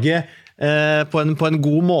på laget på en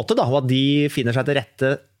god måte, da, og at de finner seg til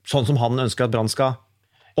rette sånn som han ønsker at Brann skal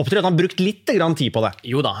opptrer at han har brukt litt grann tid på det.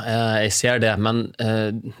 Jo da, jeg ser det, men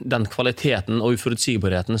den kvaliteten og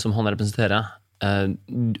uforutsigbarheten som han representerer,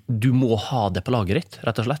 du må ha det på laget ditt,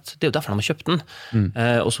 rett og slett. Det jo derfor de har kjøpt den.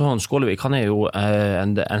 Og så han Skålevik, han jo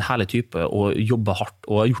en herlig type og jobber hardt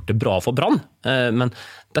og har gjort det bra for Brann. Men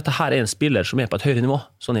dette her en spiller som på et høyere nivå,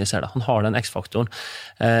 sånn jeg ser det. Han har den X-faktoren.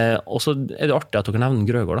 Og så det artig at dere nevner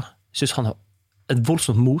Grøgaard da. Jeg synes han har et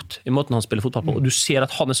voldsomt mot i måten han spiller fotball på, og du ser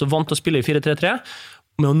at han så vant til å spille i 4-3-3,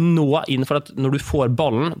 med å nå inn, for at når du får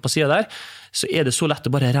ballen på siden der, så det så lett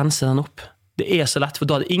å bare rense den opp. Det så lett, for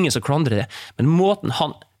da det ingen som klandrer det. Men måten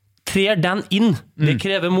han trer den inn, det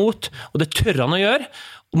krever mot, og det tør han å gjøre.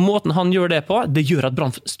 Og måten han gjør det på, det gjør at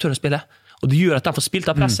Brann tør å spille. Og det gjør at de får spilt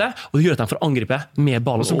av presset, og det gjør at de får angripe med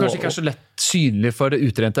ball. Og som kanskje ikke så lett synlig for det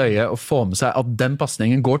utrente øyet å få med seg at den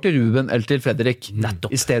passningen går til Ruben eller til Fredrik,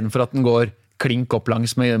 i stedet for at den går klink opp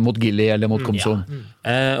langs mot Gilly eller mot Komson.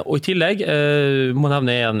 Og i tillegg, må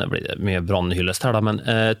nevne igjen, det blir mye brannhyllest her da, men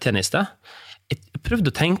tennis det. Jeg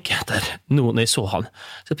prøvde å tenke etter nå når jeg så han.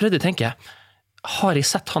 Så jeg prøvde å tenke, har jeg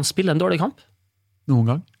sett han spille en dårlig kamp? Noen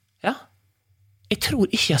gang? Ja. Jeg tror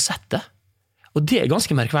ikke jeg har sett det. Og det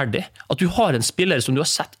ganske merkverdig, at du har en spiller som du har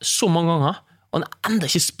sett så mange ganger, og han har enda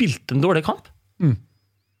ikke spilt en dårlig kamp.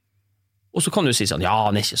 Og så kan du si sånn, ja,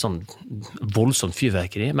 han ikke sånn voldsomt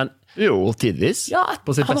fyrverkeri, men jo, tidvis. Ja,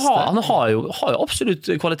 på sitt beste. Han har jo absolutt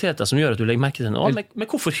kvaliteter som gjør at du legger merke til den. Men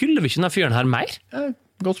hvorfor hyller vi ikke denne fyren her mer?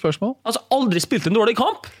 Godt spørsmål. Altså, aldri spilt en dårlig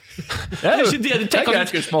kamp. Det ikke det du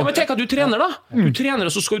tenker. Men tenk at du trener da. Du trener,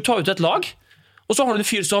 og så skal du ta ut et lag. Og så har du en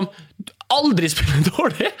fyr som aldri spiller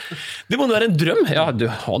dårlig. Det må være en drøm. Ja, du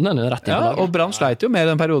hadde den rett i laget. Og Brann sleit jo med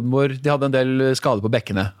den perioden hvor de hadde en del skader på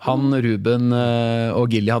bekkene. Han, Ruben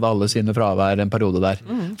og Gilly hadde alle sine fravær en periode der.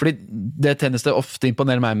 Fordi det tennis det ofte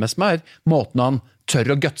imponerer meg mest med måten han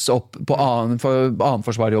tør å gutse opp på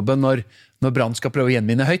annenforsvarjobben når Brann skal prøve å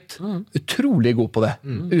gjenvinne høyt. Utrolig god på det.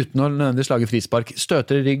 Uten å nødvendigvis lage frispark.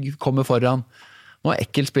 Støter i rygg, kommer foran. Nå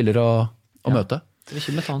ekkel spiller å møte.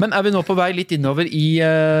 Men vi nå på vei litt innover i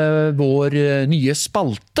vår nye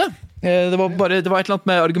spalte? Det var et eller annet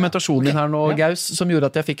med argumentasjonen din her nå, Gaus, som gjorde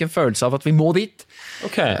at jeg fikk en følelse av at vi må dit.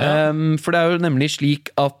 For det jo nemlig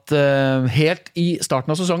slik at helt i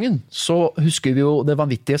starten av sesongen så husker vi jo det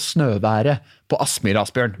vanvittige snøværet på Aspmyra,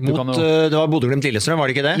 Asbjørn. Det var Bodø-Glimt Lillestrøm, var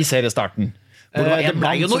det ikke det? I seriestarten. Det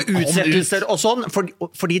ble jo noen utsettelser og sånn,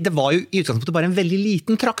 fordi det var jo i utgangspunktet bare en veldig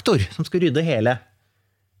liten traktor som skulle rydde hele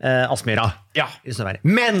Aspmyra. Ja.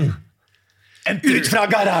 Men ut fra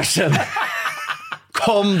garasjen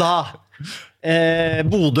kom da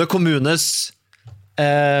Bodø kommunes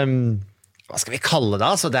hva skal vi kalle det?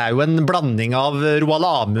 Altså, det jo en blanding av Roald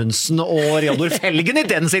Amundsen og Reodor Felgen i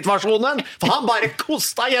den situasjonen, for han bare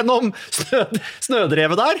kostet gjennom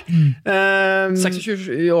snødrevet der.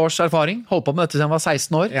 26 års erfaring, holdt på med dette siden han var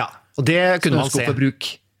 16 år. Ja, og det kunne man se.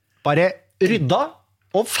 Bare rydda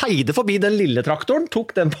og feide forbi den lille traktoren,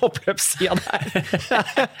 tok den på oppløpssiden der.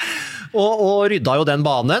 og rydda jo den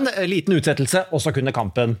banen, liten utsettelse, og så kunne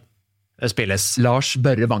kampen spilles. Lars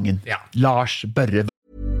Børre Vangen. Ja. Lars Børre.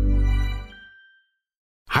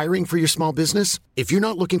 Hiring for your small business? If you're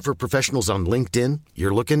not looking for professionals on LinkedIn,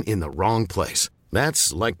 you're looking in the wrong place.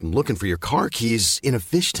 That's like looking for your car keys in a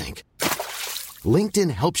fish tank. LinkedIn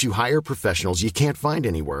helps you hire professionals you can't find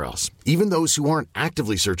anywhere else, even those who aren't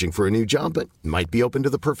actively searching for a new job but might be open to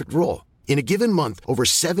the perfect role. In a given month, over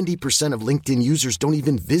 70% of LinkedIn users don't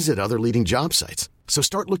even visit other leading job sites. So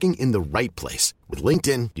start looking in the right place. With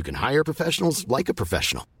LinkedIn, you can hire professionals like a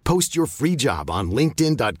professional. Post your free job on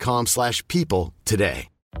linkedin.com/people today.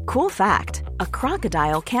 Cool fact, a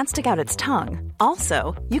crocodile can't stick out its tongue.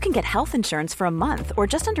 Also, you can get health insurance for a month or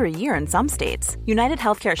just under a year in some states. United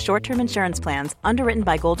Healthcare short-term insurance plans, underwritten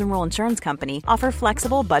by Golden Rule Insurance Company, offer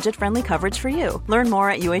flexible, budget-friendly coverage for you. Learn more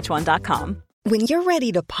at uh1.com. When you're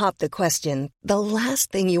ready to pop the question, the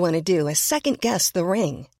last thing you want to do is second-guess the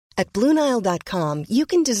ring. At BlueNile.com, you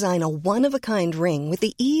can design a one-of-a-kind ring with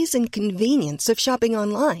the ease and convenience of shopping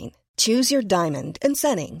online. Choose your diamond and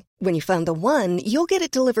setting. When you find the one, you'll get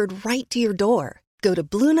it delivered right to your door. Go to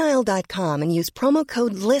BlueNile.com and use promo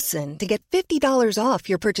code LISTEN to get $50 off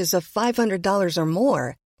your purchase of $500 or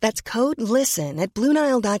more. That's code LISTEN at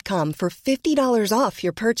BlueNile.com for $50 off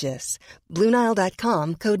your purchase.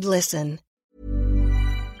 BlueNile.com, code LISTEN.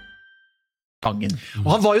 Og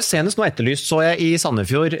han var jo senest nå etterlyst, så jeg, i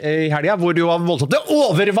Sandefjord i helga, hvor det jo var voldsomt det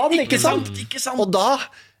overvann, ikke sant? Og da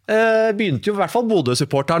begynte jo i hvert fall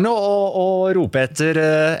Bodø-supporterne å rope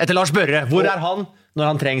etter Lars Børre. Hvor han når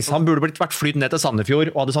han trengs? Han burde vært flytt ned til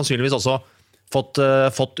Sandefjord, og hadde sannsynligvis også fått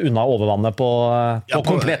unna overvannet på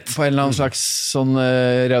komplett. På en eller annen slags sånn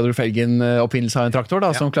Reodor Felgen-oppfinnelse av en traktor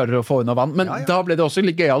da, som klarer å få unna vann. Men da ble det også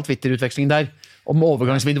litt gøyal Twitter-utveksling der, om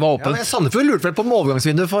overgangsvinduet var åpent. Ja, Sandefjord lurte vel på om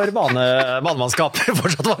overgangsvinduet for banemannskapet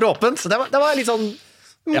fortsatt var åpent, så det var litt sånn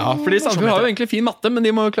ja, fordi Sandefjord har jo egentlig fin matte, men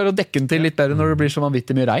de må jo klare å dekke den til litt bedre når det blir så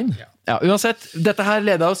vanvittig mye regn. Ja, uansett, dette her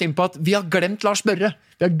ledet oss inn på at vi har glemt Lars Børre.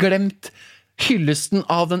 Vi har glemt hyllesten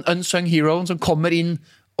av den unsung heroen som kommer inn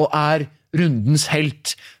og rundens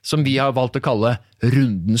helt, som vi har valgt å kalle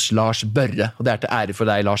rundens Lars Børre. Og det til ære for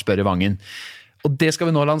deg, Lars Børre Vangen. Og det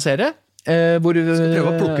skal vi nå lansere. Hvor, Skal prøve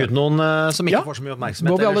å plukke ut noen som ikke får så mye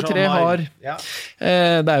oppmerksomhet. Hvor vi alle tre har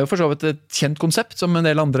det jo for så vidt et kjent konsept som en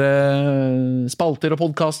del andre spalter og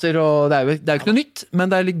podcaster, og det er jo ikke noe nytt,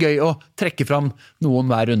 men det er litt gøy å trekke fram noen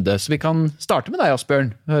hver runde. Så vi kan starte med deg,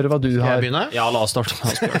 Asbjørn. Høre hva du har. Skal jeg begynne? Ja, la oss starte med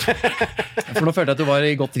Asbjørn. For nå følte jeg at du var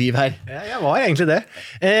i godt driv her. Ja, jeg var egentlig det.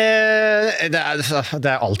 Det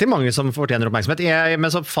er alltid mange som fortjener oppmerksomhet,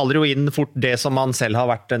 men så faller jo inn fort det som man selv har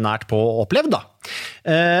vært nært på og opplevd da.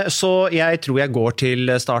 Så jeg tror jeg går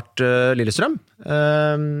til Start Lillestrøm,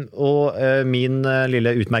 og min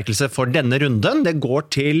lille utmerkelse for denne runden, det går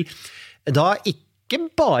til da ikke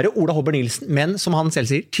bare Ola Hobber Nilsen, men som han selv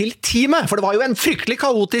sier, til teamet, for det var jo en fryktelig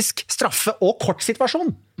kaotisk straffe- og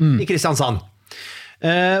kortsituasjon i Kristiansand,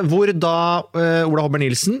 hvor da Ola Hobber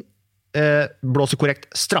Nilsen blåser korrekt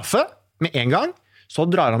straffe med en gang, så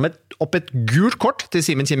drar han opp et gult kort til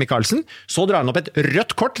Simen Kinn Mikkelsen, så drar han opp et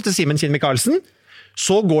rødt kort til Simen Kinn Mikkelsen,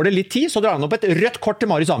 så går det litt tid, så drar han opp et rødt kort til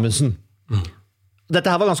Marius Amundsen. Dette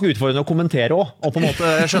her var ganske utfordrende å kommentere også, og på en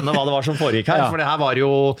måte skjønne hva det var som foregikk her, for det her var jo,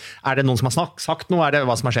 er det noen som har sagt noe, er det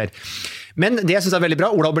hva som har skjedd? Men det jeg synes er veldig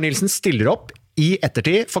bra, Ola Hobber Nilsen stiller opp i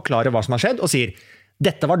ettertid, forklarer hva som har skjedd, og sier,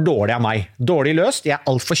 dette var dårlig av meg, dårlig løst, jeg er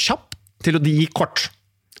alt for kjapp til å gi kort.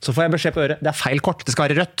 Så får jeg beskjed på øret, det er feil kort, det skal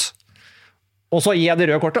være rødt. Og så gir jeg det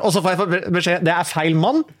røde kortet, og så får jeg beskjed, det er feil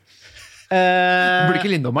mann. Burde ikke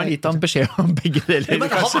Lindholm gitt han beskjed om begge deler?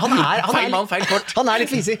 Feil mann, feil kort. Han er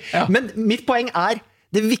litt fisig. Ja. Men mitt poeng er,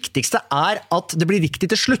 det viktigste er at det blir riktig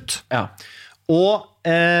til slutt. Ja. Og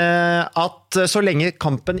at så lenge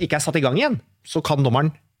kampen ikke er satt i gang igjen, så kan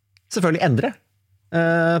dommeren selvfølgelig endre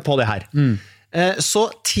på det her. Så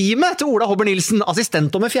teamet til Ola Hobber Nilsen,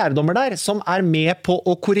 assistentdommer, fjerdedommer der, som er med på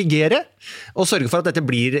å korrigere og sørge for at dette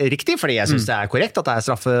blir riktig, fordi jeg synes det er korrekt at det er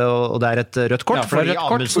straffe og det er et rødt kort, fordi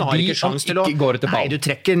Amundsen har ikke sjans til å nei, du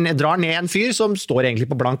drar ned en fyr som står egentlig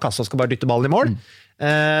på blank kasse og skal bare dytte ballen i mål.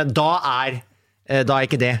 Da er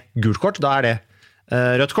ikke det gult kort, da er det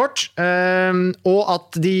rødt kort, og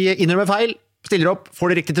at de innrømmer feil, stiller opp,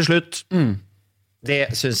 får det riktig til slutt.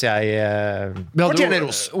 Det synes jeg fortjener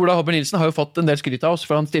ros. Ola Hobber Nilsen har jo fått en del skryt av oss,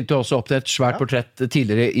 for han stilte også opp til et svært portrett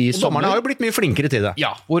tidligere i sommer. Dommerne har jo blitt mye flinkere til det.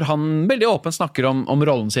 Ja, hvor han veldig åpent snakker om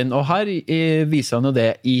rollen sin, og her viser han jo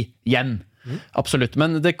det igjen. Absolutt,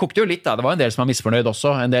 men det kokte jo litt da. Det var en del som var misfornøyd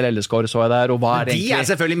også, en del LSK-er så jeg der, og hva er det egentlig? De er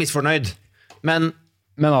selvfølgelig misfornøyd, men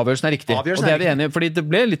avgjørelsen er riktig, og det er vi enige, fordi det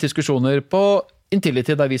ble litt diskusjoner på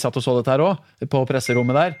Intility, da vi satt og så dette her også, på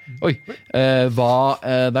presserommet der. Oi,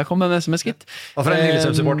 der kom den SMS, gitt. Hva for en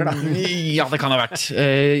Lillestrøm-supporter da? Ja, det kan ha vært.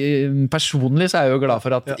 Personlig så er jeg jo glad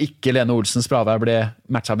for at ikke Lene Olsens fravær ble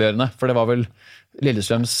matchavgjørende, for det var vel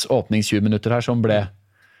Lillestrøms åpnings 20 minutter her som ble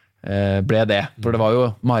det. For det var jo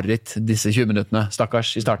mareritt disse 20 minuttene,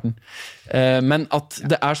 stakkars, i starten. Men at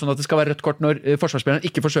det er sånn at det skal være rødt kort når forsvarsspilleren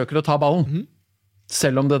ikke forsøker å ta ballen.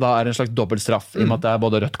 Selv om det da er en slags dobbeltstraff, i og med at det er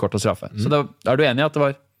både rødt kort og straffe. Så er du enig i at det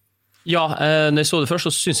var? Ja, når jeg så det først,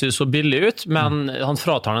 så synes jeg det så billig ut, men han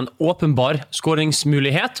fratar en åpenbar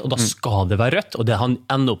skåringsmulighet, og da skal det være rødt, og det han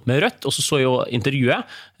ender opp med rødt. Og så jo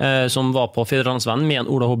intervjuet, som var på Fedrelandsvennen med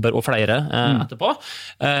en Ola Hobber og flere etterpå,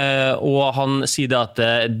 og han sier det at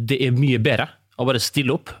det er mye bedre å bare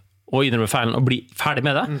stille opp og innrømme feilen og bli ferdig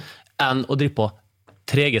med det, enn å drive på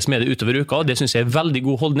treges med det utover uka, og det synes jeg er veldig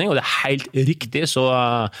god holdning, og det er helt riktig, så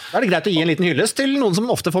Da er det greit å gi en liten hyllest til noen som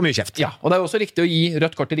ofte får mye kjeft. Ja, og det er også riktig å gi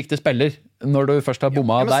rødt kort til riktig spiller, når du først har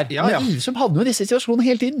bomma der. Men Ilsum hadde jo disse situasjonene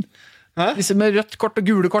hele tiden. Disse med rødt kort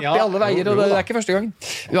og gule kort i alle veier, og det er ikke første gang.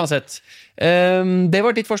 Uansett. Det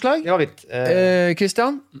var ditt forslag. Det var mitt.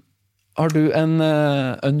 Christian? Har du en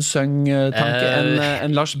unsung tanke,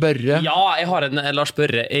 en Lars Børre? Ja, jeg har en Lars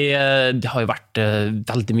Børre. Det har jo vært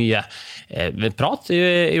veldig mye prat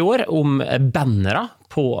i år om bannere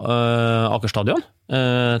på Aker Stadion.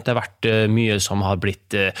 Det har vært mye som har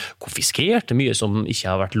blitt konfiskert, mye som ikke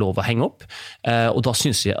har vært lov å henge opp. Og da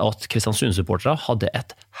synes jeg at Kristiansund-supportere hadde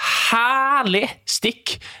et herlig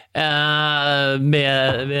stikk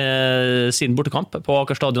med sin bortekamp på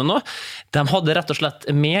Aker Stadion nå. De hadde rett og slett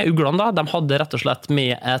med uglene da, de hadde rett og slett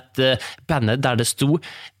med et banner der det sto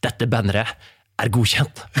 «Dette banneret er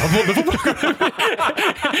godkjent».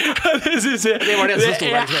 Det synes jeg det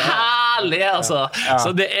er herlig, altså.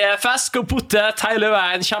 Så det er fisk og potet hele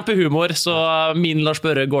veien, kjempehumor, så min Lars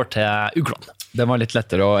Børre går til uglene. Den var litt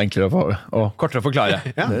lettere og enklere og kortere å forklare.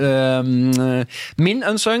 Min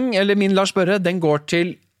unsung, eller min Lars Børre, den går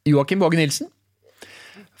til Joakim Våge Nilsen.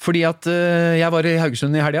 Fordi at jeg var i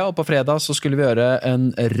Haugesund i helgen, og på fredag så skulle vi gjøre en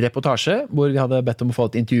reportasje, hvor vi hadde bedt om å få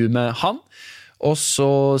et intervju med han. Og så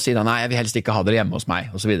sier han, nei, jeg vil helst ikke ha dere hjemme hos meg,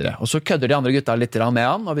 og så videre. Og så kødder de andre gutta litt med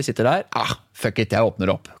han, og vi sitter der, fuck it, jeg åpner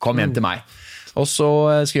opp, kom hjem til meg. Og så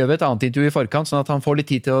skrev vi et annet intervju i forkant, sånn at han får litt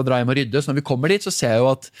tid til å dra hjem og rydde. Så når vi kommer dit, så ser jeg jo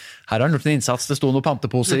at her har han gjort en innsats. Det sto noen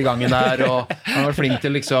panteposer i gangen der, og han har vært flink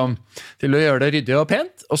til, liksom, til å gjøre det ryddig og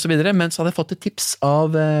pent, og så videre. Men så hadde jeg fått et tips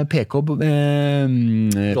av PK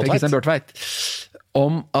Per Kristian Bjørtveit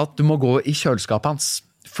om at du må gå i kjøleskapet hans.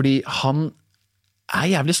 Fordi han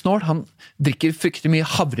jævlig snål. Han drikker fryktelig mye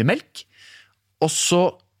havremelk, og så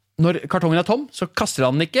når kartongen tom, så kaster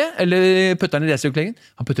han den ikke, eller putter den i resirkuleringen.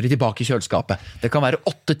 Han putter den tilbake i kjøleskapet. Det kan være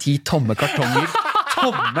 8-10 tomme kartonger,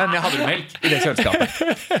 tomme med havremelk i det kjøleskapet.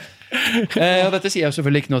 Og dette sier jeg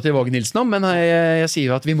selvfølgelig ikke noe til Våge Nilsen om, men jeg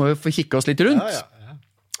sier jo at vi må jo få kikke oss litt rundt.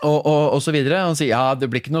 Og så videre. Han sier, ja,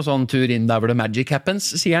 det blir ikke noe sånn tur inn der hvor det magic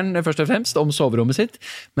happens, sier han først og fremst, om soverommet sitt.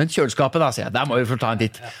 Men kjøleskapet da, sier jeg, der må vi få ta en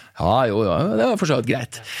titt. Ja, det var for så vidt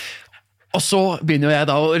greit. Og så begynner jeg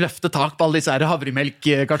da å løfte tak på alle disse her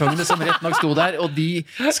havremelkkartongene som rett nok sto der, og de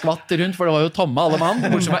skvatt rundt, for det var jo tomme alle mann,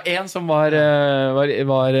 bortsett fra en som var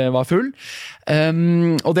full.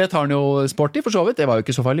 Og det tar han jo sport i, for så vidt, det var jo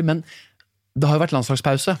ikke så farlig, men det har jo vært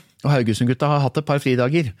landslagspause, og Haugesund-gutta har hatt et par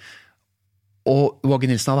fridager, og Våge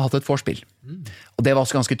Nilsen hadde hatt et forspill. Og det var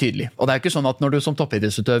også ganske tydelig. Og det er jo ikke sånn at når du som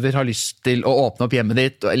toppidrettsutøver har lyst til å åpne opp hjemmet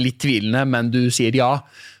ditt, og er litt tvilende, men du sier ja,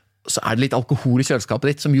 så er det litt alkohol i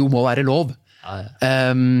kjøleskapet ditt, som jo må være lov.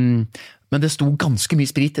 Men det sto ganske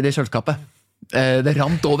mye sprit i det kjøleskapet. Det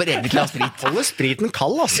rant over egentlig av sprit. Holder spriten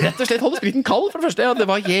kald, altså. Rett og slett holder spriten kald, for det første. Ja, det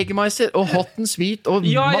var Jägermeister og Hot and Sweet og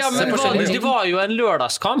masse men forskjellige ting. det var jo en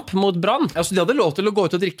lørdagskamp mot Brann. Ja, så de hadde lov til å gå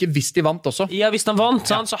ut og drikke hvis de vant også. Ja, hvis de vant,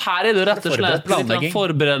 sant? Så her er det rett og slett litt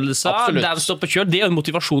forberedelser. Absolutt. Den står på kjør, det er jo en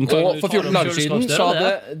motivasjon. Og for 14 dager siden så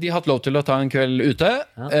hadde de hatt lov til å ta en kveld ute,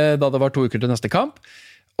 da det var 2 uker til neste kamp.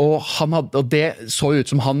 Og det så ut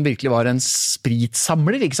som han virkelig var en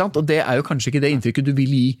spritsamler, ikke sant? Og det er jo kanskje ikke det inntrykket du vil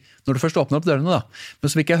gi når du først åpner opp dørene da. Men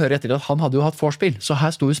så fikk jeg høre etter at han hadde jo hatt vorspiel, så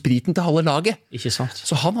her sto jo spriten til halve laget. Ikke sant.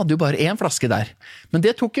 Så han hadde jo bare 1 flaske der. Men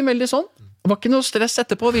det tok han veldig sånn. Det var ikke noe stress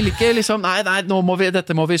etterpå, ville ikke liksom, nei,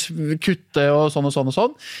 dette må vi kutte og sånn og sånn og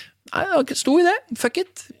sånn. Nei, det sto i det. Fuck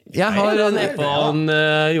it. Jeg har på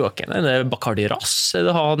Joakim, Bacardi Rass.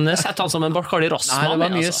 Han sett han som en Bacardi Rass-mann.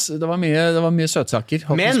 Nei, det var mye søtsaker.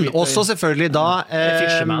 Men også selvfølgelig da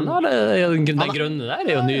Fisherman, den grønne der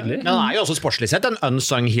er jo nydelig. Men han er jo også sportslig sett en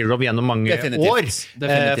unsung hero gjennom mange år.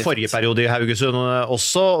 Definitivt. Forrige periode i Haugesund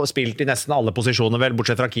også spilt i nesten alle posisjoner, vel,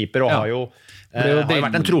 bortsett fra keeper, og har jo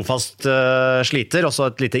vært en trofast sliter,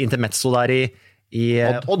 også et lite intermezzo der i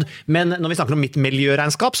Odd. Men når vi snakker om mitt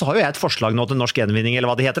miljøregnskap, så har jo jeg et forslag nå til Norsk Gjenvinning,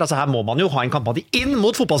 eller hva det heter. Altså her må man jo ha en kampanje inn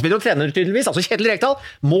mot fotballspillere og trenere tydeligvis. Altså Kjetil Rekdal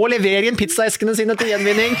må levere inn pizzaeskene sine til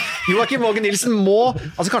gjenvinning. Joakim Våge Nilsen må,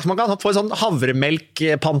 altså kanskje man kan få en sånn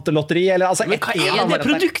havremelk-pantelotteri, eller altså. Men hva er det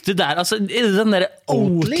produktet der? Altså, er det den der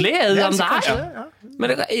Oatly? Er det den der? Ja. Men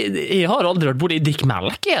jeg har aldri vært borte i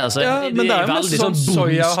drikkmelk, altså. Ja, men det er jo masse sånn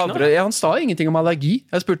soja, havre. Han sa ingenting om allergi.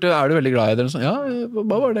 Jeg spurte, er du veldig glad i det? Ja,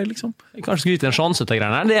 hva var det liksom? Jeg kanskje skulle gitt en sjanse til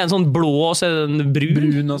greiene her. Det er en sånn blå, og så er det en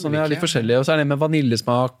brun og sånn, ja, litt forskjellig. Og så er det med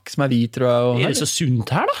vaniljesmak, som er hvit, tror jeg. Og er det så sunt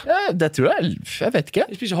her, da? Ja, det tror jeg vet ikke.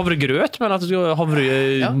 Jeg spiser havregrøt, men at du skal havre...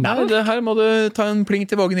 Ja, nei, det her må du ta en pling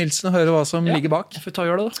til Våge Nilsen og høre hva som ligger bak. Jeg får ta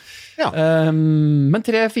og gjøre det da. Ja. Men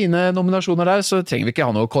 3 fine nominasjoner der, så trenger vi ikke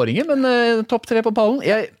ha noe kåringer, men topp 3 på pallen.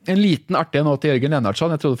 En liten artig nå til Jørgen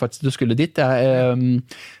Lennartsson, jeg trodde faktisk du skulle dit,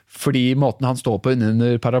 fordi måten han står på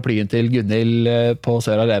under paraplyen til Gunnhild på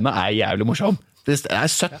Sør Arena er jævlig morsom. Det er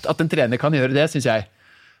søtt at en trener kan gjøre det, synes jeg.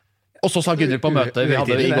 Og så sa Gunnhild på møtet vi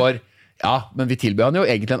hadde i går, ja, men vi tilbød han jo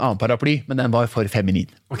egentlig en annen paraply, men den var for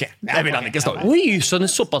feminin. Ok, det vil han ikke stå i. Oi, så han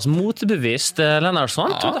er såpass motbevisst,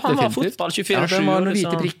 Lennartsson. Ja, han var fotball 24/7. Ja, det var noen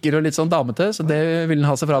hvite prikker og litt sånn damete, så det ville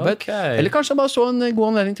han ha seg frabedt. Okay. Eller kanskje han bare så en god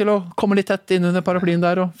anledning til å komme litt tett inn under paraplyen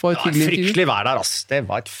der og få et hyggelig intervju. Fryktelig vær der, ass. Det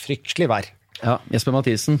var et fryktelig vær. Ja, Jesper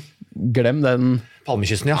Mathisen, glem den.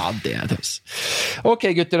 Palmekysten, ja. Ja, det er tøys. Ok,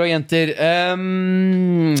 gutter og jenter.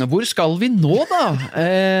 Hvor skal vi nå, da?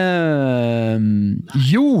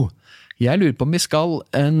 Jo, jeg lurer på om vi skal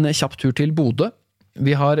en kjapp tur til Bodø.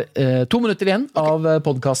 Vi har 2 minutter igjen av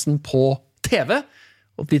podcasten på TV,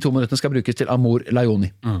 og de 2 minuttene skal brukes til Amor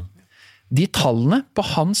Laioni. De tallene på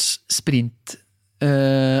hans sprint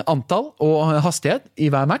antall og hastighet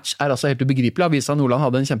i hver match er altså helt ubegripelig. Avisa Nordland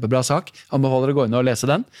hadde en kjempebra sak. Anbefaler å gå inn og lese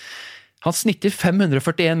den. Han snitter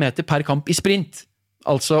 541 meter per kamp i sprint,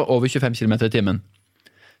 altså over 25 km i timen.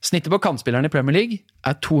 Snittet på kantspillerne i Premier League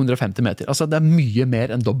er 250 meter. Altså det er mye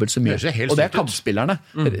mer enn dobbelt så mye. Og det er kantspillerne.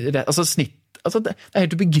 Altså det er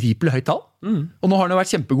helt ubegripelig høyt tall. Og nå har han jo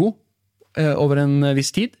vært kjempegod over en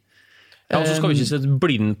viss tid. Ja, og så skal vi ikke se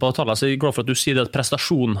blind på tallene, så jeg er glad for at du sier at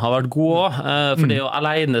prestasjonen har vært god, for det å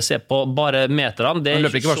alene se på bare meterne, det Han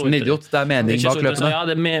løper ikke bare som en idiot, det er mening bak løpene. Ja,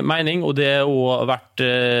 det er mening, og det har også vært,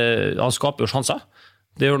 han skaper jo sjanser.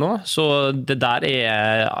 Det gjør noe, så det der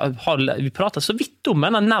vi pratet så vidt om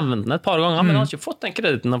den, jeg har nevnt den et par ganger, men han har ikke fått den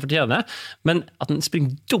krediten han fortjener, men at han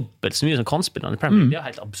springer dobbelt så mye som kantspillerne i Premier League, det er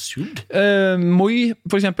helt absurd. Moi,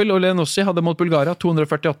 for eksempel, og Lenossi hadde mot Bulgaria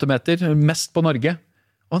 248 meter, mest på Norge,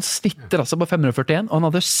 og han snitter altså på 541, og han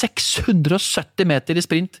hadde 670 meter i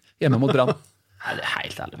sprint hjemme mot Brann. Nei, det er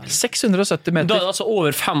helt ærlig. 670 meter. Da er det altså over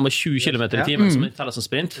 25 km i timen som teller som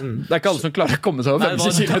sprint. Det er ikke alle som klarer å komme seg over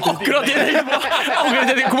 50 km. Akkurat det!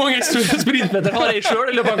 Hvor mange sprintmeter har jeg selv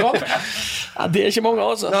i løpet av kamp? Ja, det er ikke mange,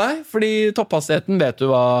 altså. Nei, fordi topphastigheten, vet du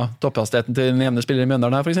hva topphastigheten til den jevne spiller i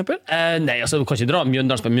Mjøndalen er, for eksempel? Nei, altså, du kan ikke dra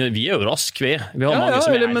Mjøndalen, vi er jo rask, vi. Vi har mange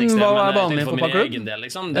som men ekstrem, hva er vanlig for min egen del,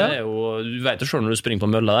 liksom. Det er jo, du vet jo selv når du springer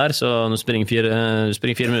på mølla der, så når du springer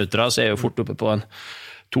 4 minutter, så er jeg jo fort oppe på en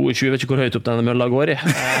 22, vet ikke hvor høyt opp denne mølla går i.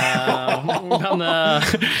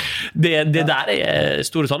 Men det der er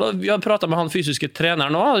store tall. Vi har pratet med han fysiske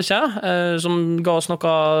treneren nå, ikke? Som ga oss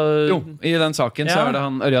noe... Jo, i den saken så er det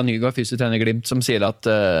han Ørjan Nygaard, fysisk trener i Glimt, som sier at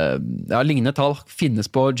lignende tall finnes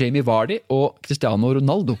på Jamie Vardy og Cristiano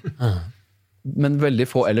Ronaldo. Men veldig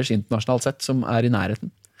få ellers internasjonalt sett som er i nærheten.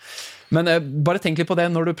 Men bare tenk litt på det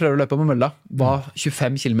når du prøver å løpe på mølla. Hva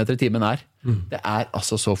 25 km i timen er. Det er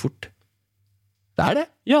altså så fort. Det er det.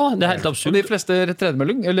 Ja, det er helt absurd. Og de fleste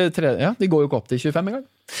tredemølling, de går jo ikke opp til 25 en gang.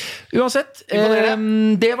 Uansett,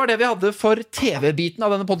 det var det vi hadde for TV-biten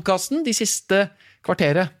av denne podcasten. De siste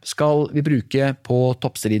kvarteret skal vi bruke på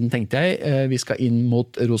toppstriden, tenkte jeg. Vi skal inn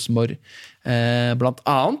mot Rosenborg blant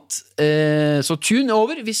annet. Så tune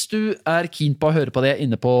over hvis du er keen på å høre på det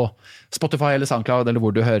inne på Spotify eller SoundCloud, eller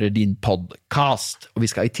hvor du hører din podcast. Og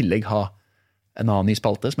vi skal i tillegg ha en annen ny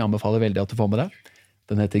spalte, som jeg anbefaler veldig at du får med deg.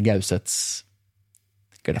 Den heter Gausets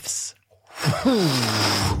Glefs.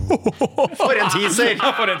 For en teaser!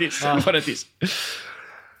 For en teaser.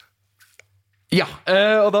 Ja,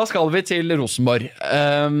 og da skal vi til Rosenborg.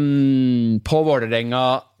 På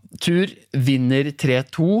Vålerenga tur, vinner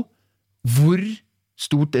 3-2. Hvor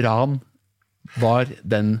stort ran var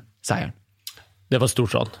den seieren? Det var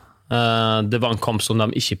stort ran. Det var en kamp som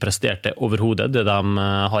de ikke presterte overhodet, det de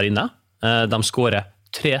har inne. De skårer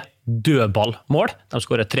 3 dødballmål, de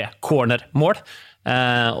skårer 3 cornermål,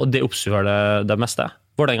 og det oppsummerer det meste.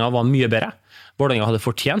 Vålerenga var mye bedre. Vålerenga hadde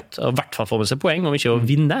fortjent å i hvert fall få med seg poeng, om ikke å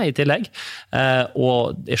vinne i tillegg.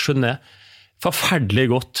 Og jeg skjønner forferdelig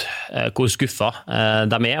godt hvor skuffet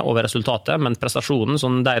de er over resultatet, men prestasjonen,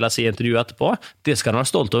 som Deila sier i intervjuet etterpå, det skal han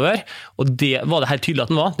være stolt over, og det var det helt tydelig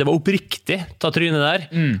at han var. Det var oppriktig ta trynet der.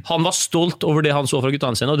 Han var stolt over det han så fra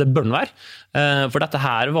guttene sine, og det bør han være. For dette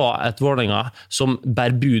her var et Vålerenga som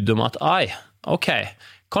bær bud om at,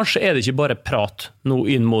 kanskje er det ikke bare prat nå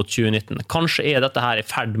inn mot 2019. Kanskje er dette her i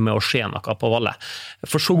ferd med å skje noe på Valle.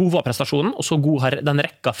 For så god var prestasjonen, og så god har den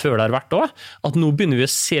rekka før det har vært også, at nå begynner vi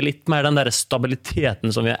å se litt mer den der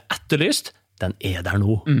stabiliteten som vi har etterlyst. Den er der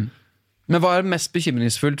nå. Men hva er mest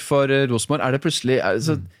bekymringsfullt for Rosenborg? Er det plutselig, er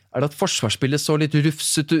det at forsvarsspillet så litt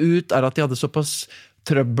rufsete ut? Er det at de hadde såpass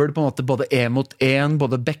trøbbel på en måte både 1 mot 1,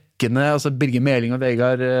 både bekkene, altså Birger Meling og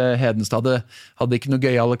Vegard Hedenstad hadde ikke noe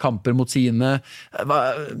gøyale kamper mot sine,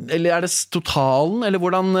 eller er det totalen, eller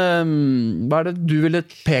hvordan, hva er det du ville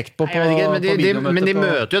pekt på men de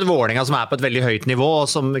møter jo et Vålerenga som er på et veldig høyt nivå, og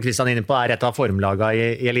som Kristian er inne på er et av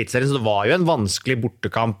formlagene i Eliteserien, så det var jo en vanskelig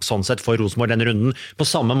bortekamp sånn sett for Rosenborg denne runden, på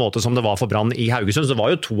samme måte som det var for Brann i Haugesund, så det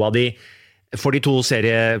var jo to av de for de 2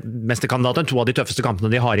 seriemesterkandidatene, 2 av de tøffeste kampene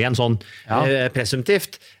de har igjen, sånn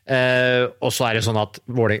presumptivt. Og så er det sånn at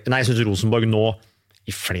jeg synes Rosenborg nå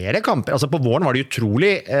i flere kamper, altså på våren var det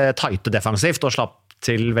utrolig tighte defensivt og slapp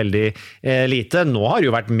til veldig lite. Nå har det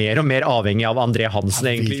jo vært mer og mer avhengig av André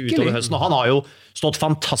Hansen egentlig utover høsten, og han har jo stått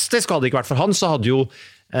fantastisk, og hadde det ikke vært for han, så hadde jo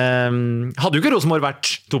ikke Rosenborg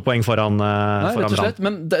vært 2 poeng foran Brann.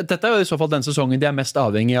 Men dette er jo i så fall den sesongen de er mest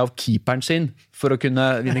avhengig av keeperen sin for å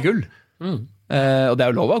kunne vinne gull. Og det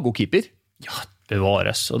er jo lov å ha god keeper. Ja,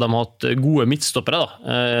 bevares. Og de har hatt gode midtstoppere da.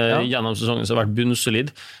 Gjennom sesongen som har vært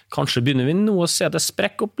bunnsolid. Kanskje begynner vi nå å se at det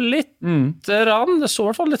sprekker opp litt. Det så i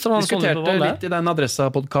hvert fall litt sånn. Diskuterte litt i den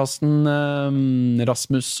Adressa-podcasten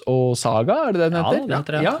Rasmus og Saga, er det den heter? Ja,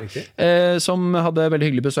 det heter det. Som hadde veldig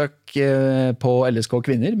hyggelig besøk på LSK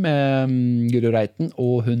Kvinner med Guro Reiten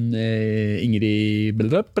og hun Ingrid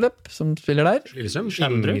Bledrup, som spiller der.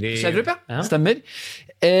 Skjeldrup, ja. Stemmer.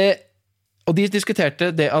 Og de diskuterte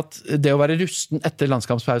det at det å være rusten etter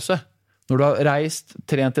landskampspause, Når du har reist,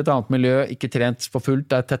 trent i et annet miljø, ikke trent for fullt,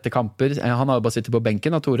 det tette kamper, han har jo bare sittet på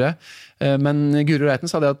benken av Tore, men Guro Reiten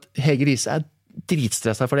sa det at Hege Riise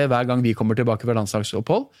dritstresset for det hver gang vi kommer tilbake fra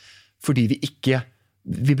landslagsopphold, fordi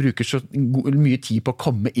vi bruker så mye tid på å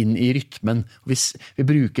komme inn i rytmen. Vi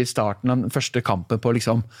bruker starten av den første kampen på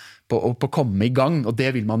å komme i gang, og det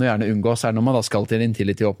vil man jo gjerne unngå, særlig når man da skal til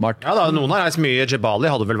Intility åpenbart. Ja da, noen har reist mye. Jebali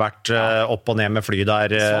hadde vel vært opp og ned med fly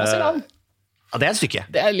der. Ja, det et stykke.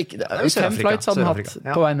 Det er 5 flights hadde han hatt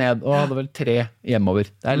på vei ned, og hadde vel 3 hjemover.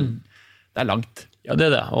 Det er langt. Ja,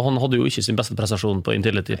 det det. Og han hadde jo ikke sin beste prestasjon på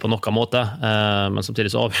Intility på noen måte, men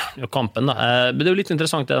samtidig så avgjør kampen da. Men det er jo litt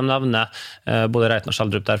interessant det de nevner, både Reiten og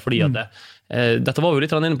Schjelderup der, fordi at dette var jo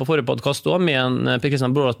litt inne på forrige podcast også, med en Per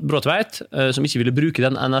Kristian Bråtveit, som ikke ville bruke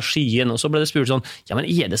den energien, og så ble det spurt sånn, ja, men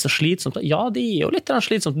det så slitsomt? Ja, det jo litt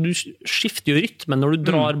slitsomt. Du skifter jo rytmen når du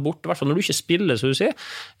drar bort, i hvert fall når du ikke spiller, så du sier,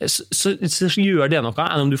 så gjør det noe,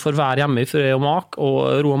 enn om du får være hjemme i fred og mak,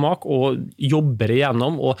 og ro og mak, og jobber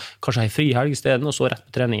igjennom, og kanskje har fri helg i stedet, og så rett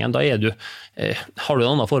på treningen. Da har du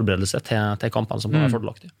en annen forberedelse til kampen som kan være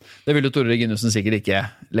fordelaktig. Det vil jo Tore Reginussen sikkert ikke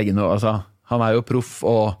legge noe, altså, han jo proff,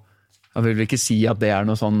 og han vil ikke si at det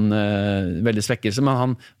noe sånn veldig svekkelse,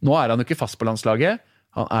 men nå han jo ikke fast på landslaget.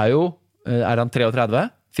 Han jo, han 33?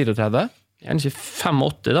 34? Han ikke 85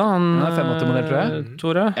 da? Han 85-modell, tror jeg.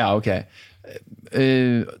 Tore? Ja, ok.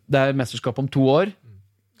 Det mesterskap om 2 år.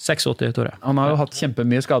 86, Tore. Han har jo hatt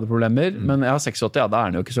kjempemye skadeproblemer, men 86, ja, da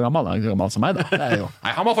han jo ikke så gammel. Han så gammel som meg, da. Det jo...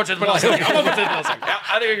 Nei, han må fortsette på landslaget!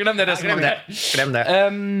 Glem det.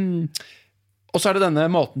 Og så det denne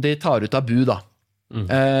måten de tar ut Abu, da.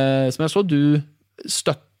 Som jeg så du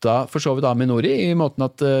støtta for så vidt Aminori i måten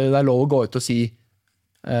at det lov å gå ut og si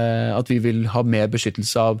at vi vil ha mer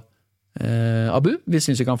beskyttelse av Abu. Vi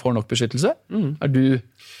synes ikke han får nok beskyttelse. Du...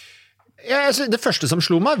 Det første som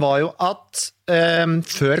slo meg var jo at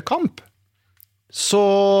før kamp så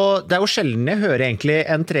det jo sjelden jeg hører egentlig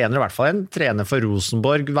en trener, i hvert fall en trener for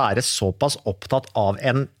Rosenborg, være såpass opptatt av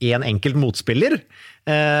en enkelt motspiller.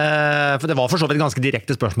 For det var for så vidt et ganske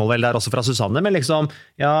direkte spørsmål vel der også fra Susanne, men liksom,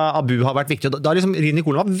 ja, Abu har vært viktig, og da liksom Rini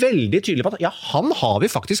Kolen var veldig tydelig på at ja, han har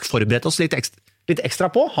vi faktisk forberedt oss litt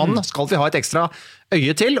ekstra på, han skal vi ha et ekstra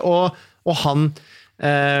øye til, og han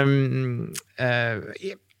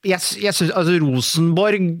jeg synes, altså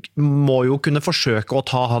Rosenborg må jo kunne forsøke å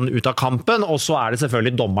ta han ut av kampen, og så det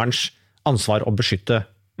selvfølgelig dommerens ansvar å beskytte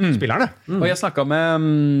spillerne. Og jeg snakket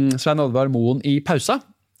med Svein Oddvar Moen i pausa.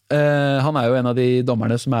 Han jo en av de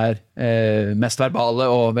dommerne som mest verbale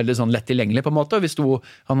og veldig sånn lett tilgjengelig på en måte.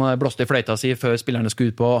 Han blåste i fløyta si før spillerne skulle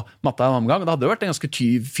ut på matta en omgang. Det hadde jo vært en ganske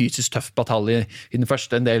fysisk tøff batalje i den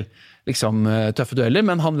første, en del liksom, tøffe dueller,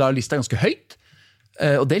 men han la lista ganske høyt.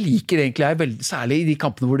 Og det liker egentlig jeg veldig, særlig i de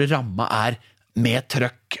kampene hvor det ramma med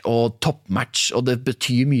trøkk og toppmatch, og det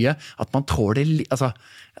betyr mye at man tåler altså,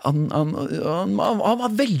 han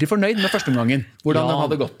var veldig fornøyd med første omgangen, hvordan den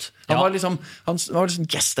hadde gått. Han var liksom,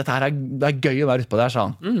 yes, dette det gøy å være ute på der, sa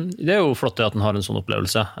han. Det jo flott at han har en sånn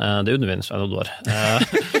opplevelse. Det undervinner Svein Oddvar.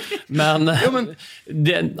 Men,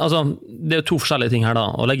 det jo 2 forskjellige ting her da.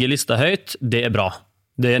 Å legge lista høyt, det bra.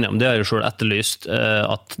 Det enige om, det har jo selv etterlyst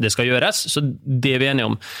at det skal gjøres, så det vi enige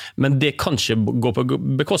om. Men det kan ikke gå på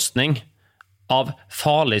bekostning av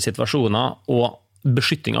farlige situasjoner og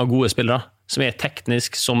beskytting av gode spillere, som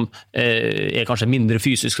teknisk, som kanskje mindre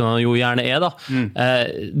fysisk, som de jo gjerne da.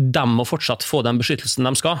 De må fortsatt få den beskyttelsen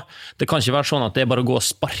de skal. Det kan ikke være sånn at det bare å gå og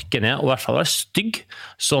sparke ned, og i hvert fall være stygg,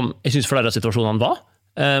 som jeg synes flere av situasjonene var,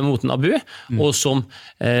 mot en Abu, og som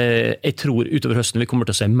jeg tror utover høsten vi kommer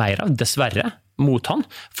til å se mer av, dessverre, mot han,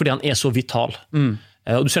 fordi han så vital.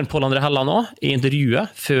 Og du ser Pål André Helland nå, i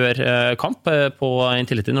intervjuet før kamp på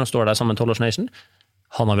Intility, når han står der sammen med Tollers Nation,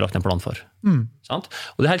 han har vi lagt en plan for. Sant?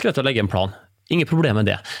 Og det helt greit å legge en plan. Ingen problem med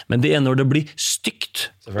det. Men det når det blir stygt,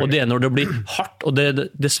 og det når det blir hardt, og det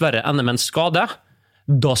dessverre ender med en skade,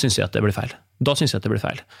 da synes jeg at det blir feil.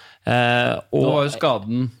 Og nå var jo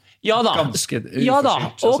skaden ganske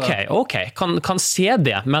uforskyldt. Ok, kan se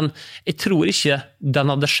det, men jeg tror ikke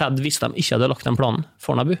den hadde skjedd hvis de ikke hadde lagt den planen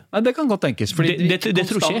for Abu. Nei, det kan godt tenkes, fordi det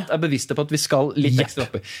konstant bevisste på at vi skal litt ekstra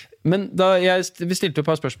oppe. Men da vi stilte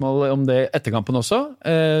et par spørsmål om det etter kampen også,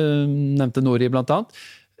 nevnte Nori blant annet,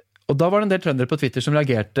 og da var det en del trøndere på Twitter som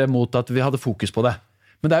reagerte mot at vi hadde fokus på det.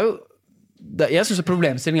 Men det jo jeg synes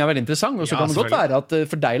problemstillingen veldig interessant, og så kan det godt være at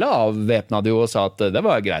Fordeila avvæpnet det jo og sa at det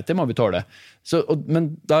var greit, det må vi tåle. Men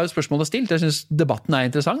da spørsmålet stilt, jeg synes debatten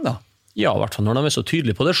interessant da. Ja, i hvert fall når de så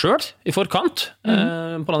tydelige på det selv, i forkant.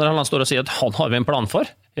 På andre han står og sier at han har vi en plan for.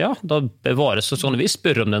 Ja, da bevares sånn vi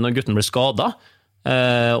spør om det når gutten blir skadet,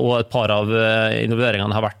 og et par av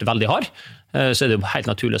involveringene har vært veldig hard. så det jo helt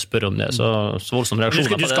naturlig å spørre om det. Så voldsom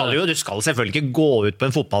reaksjoner på det. Du skal selvfølgelig ikke gå ut på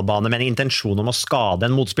en fotballbane med en intensjon om å skade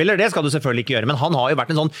en motspiller, det skal du selvfølgelig ikke gjøre, men han har jo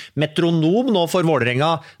vært en sånn metronom nå for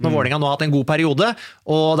Vålerenga, når Vålerenga nå har hatt en god periode,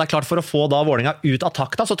 og det er klart for å få da Vålerenga ut av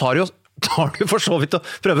takta, så tar du for så vidt og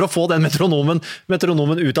prøver å få den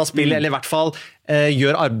metronomen ut av spill, eller i hvert fall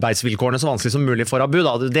gjør arbeidsvilkårene så vanskelig som mulig for Abu.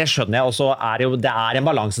 Da. Det skjønner jeg, og så det er en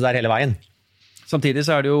balanse der hele veien. Samtidig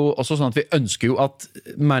så det jo også sånn at vi ønsker jo at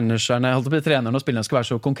managerne, trenerne og spillerne skal være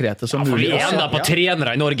så konkrete som mulig. Vi enda på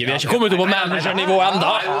trenere i Norge, vi har ikke kommet opp på managernivå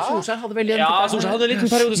enda. Solskjær hadde veldig Solskjær hadde en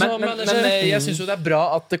liten periode som manager. Men jeg synes jo det bra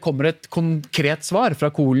at det kommer et konkret svar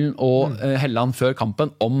fra Kolen og Helland før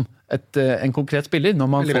kampen om en konkret spiller, når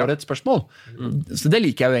man får et spørsmål. Så det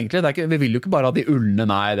liker jeg jo egentlig. Vi vil jo ikke bare ha de ullene,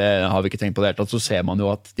 nei, det har vi ikke tenkt på det helt, så ser man jo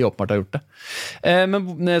at de åpenbart har gjort det.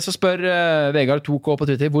 Men så spør Vegard 2K på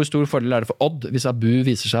Twitter, hvor stor fordel det for Odd hvis Abu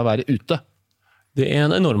viser seg å være ute? Det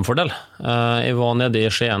en enorm fordel. Jeg var nede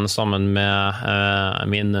i Skien sammen med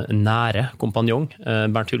min nære kompanjong,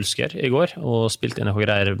 Bernt Hulsker, i går, og spilte inn noe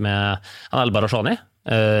greier med Elba Rashani.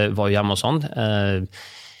 Var hjemme hos han.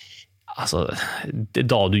 Altså, det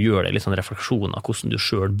da du gjør det litt sånn refleksjon av hvordan du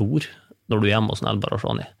selv bor når du hjemme hos Elba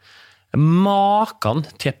Rashani. Maken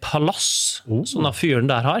til palass sånn at fyren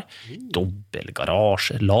der har. Dobbel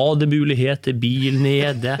garasje, lademuligheter, bil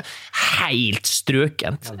nede, helt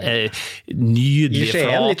strøkent. Nydelig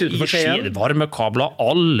litt utenfor Skien. Varmekabler,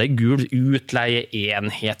 alle gul utleie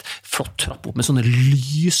enhet, flott trapp opp med sånne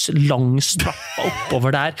lys langs trappa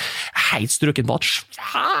oppover der. Helt strøkent bad,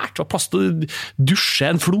 svært, og plass til å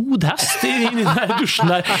dusje en flodhest i den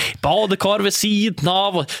dusjen der. Badekar ved siden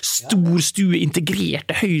av, stor stue,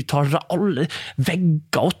 integrerte høyttalere, alle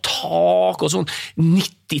vegger og tak og sånn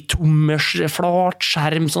 90-tommers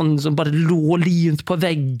flatskjerm som bare lå limt på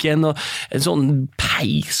veggen og en sånn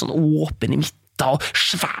peis sånn åpen i midten og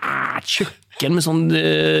svært kjøkken med sånn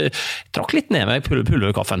trakk litt ned med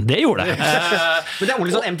pulverkaffen, det gjorde det. Men det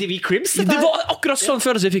ordentlig sånn MTV Cribs? Det var akkurat sånn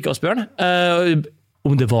følelse jeg fikk av Asbjørn.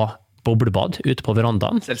 Om det var boblebad ute på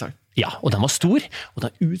verandaen. Selvsagt. Ja, og den var stor, og den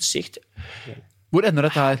har utsikt. Hvor ender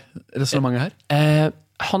dette her, resonemanget her?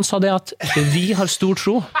 Han sa det at vi har stor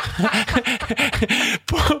tro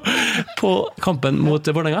på kampen mot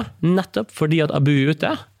Vålerenga, nettopp fordi at Abu er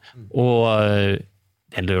ute, og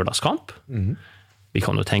det er lørdagskamp. Vi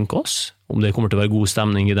kan jo tenke oss om det kommer til å være god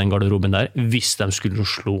stemning i den garderoben der, hvis de skulle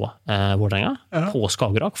slå Vålerenga på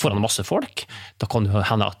Skagerrak foran masse folk. Da kan det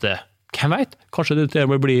hende at hvem vet, kanskje det til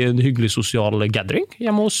å bli en hyggelig sosial gathering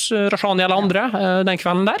hjemme hos Rashani eller andre den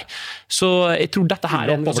kvelden der. Så jeg tror dette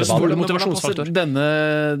her en ganske stor motivasjonsfaktor.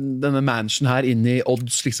 Denne mansion her inn i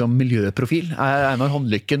Odds liksom, miljøprofil. Einar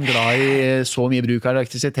Håndlykken glad i så mye bruk av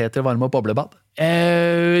elektrisitet til varme og boblebad?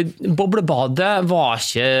 Boblebadet var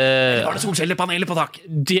ikke... Var det solcellepaneler på tak?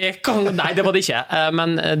 Nei, det var det ikke.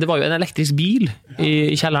 Men det var jo en elektrisk bil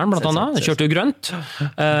i kjelleren, blant annet. Den kjørte jo grønt.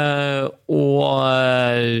 Og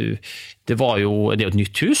det er jo et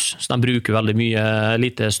nytt hus, så de bruker veldig mye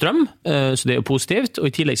lite strøm, så det er jo positivt. Og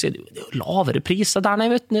i tillegg så er det jo lavere priser der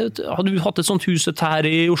nede. Har du hatt et sånt huset her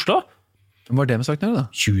i Oslo? Hva var det med saken da?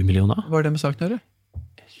 20 millioner. Hva var det med saken da?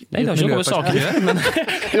 Nei, det har ikke noe med saken å gjøre, men...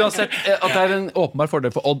 Uansett, at det er en åpenbar fordel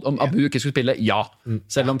for Odd om Abu ikke skulle spille, ja.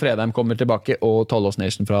 Selv om Fredheim kommer tilbake og Tollås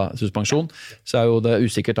Nation fra suspensjon, så er jo det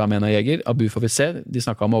usikkert da med en av Jeger. Abu får vi se, de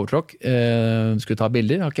snakket om overtråkk. Skulle ta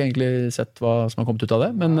bilder, har ikke egentlig sett hva som har kommet ut av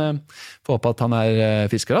det, men får håpe at han er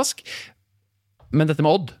frisk og rask. Men dette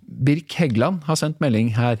med Odd, Birk Hegland har sendt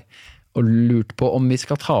melding her, og lurt på om vi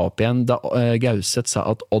skal ta opp igjen da Gauseth sa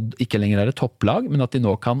at Odd ikke lenger er et topplag, men at de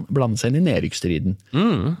nå kan blande seg inn i nedrykksstriden.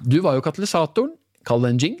 Du var jo katalysatoren, kall det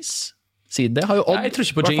en jinx. Siden det har jo Odd... Jeg tror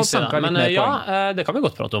ikke på jinx, men ja, det kan vi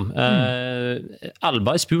godt prate om.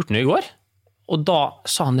 Elba spurte nå i går, og da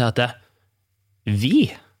sa han det at vi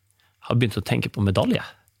har begynt å tenke på medalje.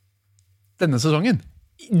 Denne sesongen?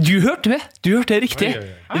 Du hørte det riktig.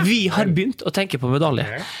 Vi har begynt å tenke på medalje.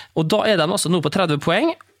 Og da er de altså nå på 30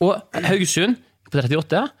 poeng, og Haugesund på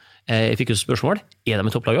 38. Jeg fikk jo spørsmål, er de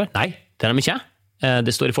i topplaget? Nei, det er de ikke.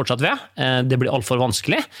 Det står fortsatt ved. Det blir alt for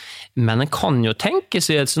vanskelig. Men en kan jo tenke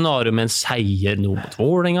seg et scenario med en seier nå mot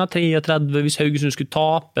Vålerenga 33, hvis Haugesund skulle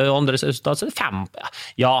tape, andre resultat, så er det 5.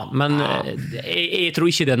 Ja, men jeg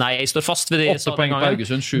tror ikke det, nei. Jeg står fast ved det. 8 poeng på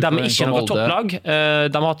Haugesund, 7 poeng på Molde. De er ikke noe topplag.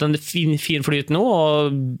 De har hatt en fin flyt nå,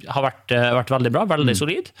 og har vært veldig bra, veldig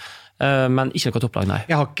solid. Men ikke noe topplag, nei.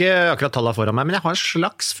 Jeg har ikke akkurat tallene foran meg, men jeg har en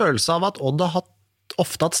slags følelse av at Odd har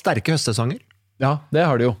ofte hatt sterke høstsesonger. Ja, det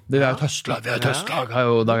har de jo. Vi er et høstlag, har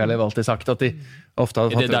jo Dag Erlef alltid sagt, at de ofte har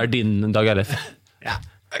hatt... Det er din Dag Erlef. Ja.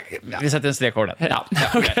 Vi setter en strek over den. Ja,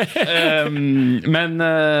 okay. Men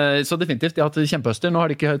så definitivt, de har hatt kjempehøster. Nå har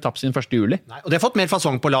de ikke tapt sin 1. juli. Nei, og de har fått mer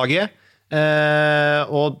fasong på laget,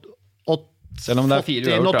 og Selv om det er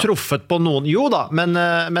 4 uavgjort, og truffet på noen, jo da,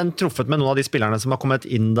 men truffet med noen av de spillerne som har kommet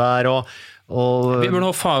inn der, og Vibjørn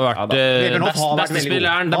Hoff har vært beste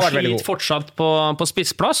spilleren. De sliter fortsatt på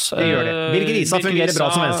spissplass. Det gjør det. Birger Isa fungerer bra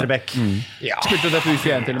som venstrebekk. Ja. Spilte det på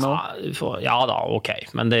U21 til og med? Ja da, ok.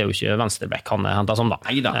 Men det er jo ikke venstrebekk han er hentet som da.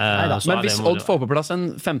 Neida. Men hvis Odd får på plass en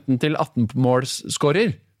 15-18 målscorer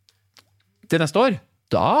til neste år,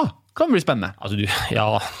 da kan det bli spennende. Altså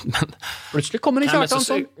men plutselig kommer en Kjartan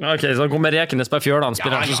sånn. Ok, så kommer Rekenes på Fjørland,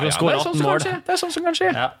 spilleren som skal skåre 18 mål. Det er sånn som kan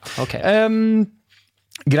skje. Ja, ok.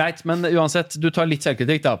 Greit, men uansett, du tar litt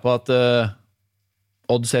selvkritikk da på at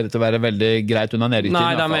Odd ser ut til å være veldig greit unna nedrykking.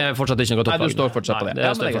 Nei, de er fortsatt ikke noe topplag. Nei, du står fortsatt på det.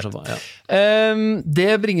 Det, står fortsatt på, ja.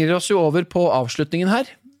 Det bringer oss jo over på avslutningen her.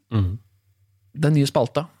 Den nye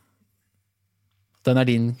spalta. Den er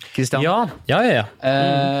din, Kristian. Ja.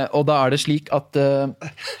 Og da er det slik at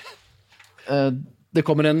det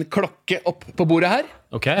kommer en klokke opp på bordet her.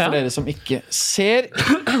 Okay, For dere som ikke ser,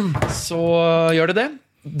 så gjør det det.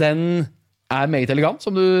 Den er meget elegant,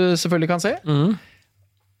 som du selvfølgelig kan se.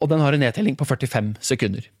 Og den har en nedtelling på 45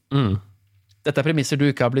 sekunder. Dette er premisser du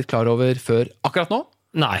ikke har blitt klar over før akkurat nå.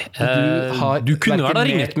 Nei, du kunne vel ha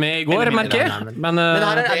ringt med i går, merker jeg. Men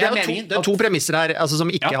her det er to premisser her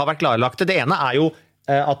som ikke har vært klarlagt. Det ene er jo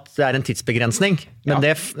at det er en tidsbegrensning, men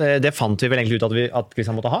det fant vi vel egentlig ut at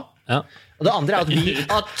Kristian måtte ha. Ja. Og det andre er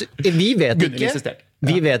at vi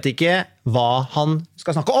vet ikke hva han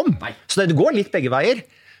skal snakke om. Så det går litt begge veier.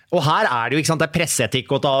 Og her er det jo, ikke sant, det er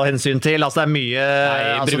presseetikk å ta hensyn til, altså det er mye...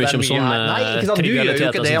 Nei, bryr meg ikke om sånn ikke sant, du gjør jo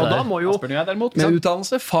ikke det, og da må jo... Asbjørn og jeg derimot, med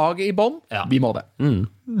utdannelse, faget i bånd, vi må det.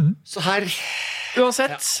 Så her...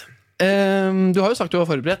 Uansett, du har jo sagt du har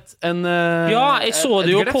forberedt en... Ja, jeg så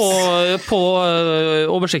det jo på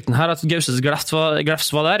oversikten her, at Gauses Glefs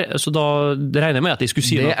var der, så da regner jeg med at jeg skulle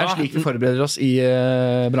si noe. Det er slik vi forbereder oss i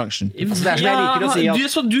bransjen. Det er som jeg liker å si at...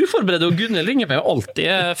 Du forbereder, og Gunnhild ringer meg jo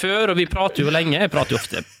alltid før, og vi prater jo lenge. Jeg prater jo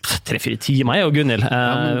ofte 3-4 timer, jeg og Gunnhild,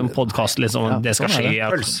 om podcast, liksom, det skal skje.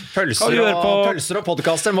 Pølser og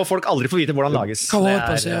podcaster må folk aldri få vite hvordan lages.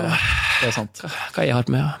 Det er sant. Hva jeg har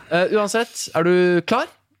med? Uansett, er du klar?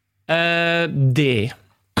 Det.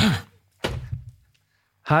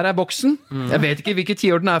 Her er boksen. Jeg vet ikke hvilket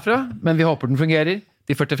tiår den er fra, men vi håper den fungerer.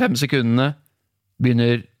 De 45 sekundene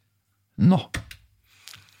begynner nå.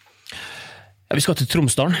 Ja, vi skal til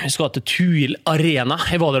Tromsdalen. Vi skal til Tuil Arena.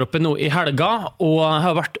 Jeg var der oppe nå i helga, og jeg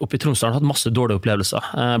har vært oppe i Tromsdalen, hatt masse dårlige opplevelser.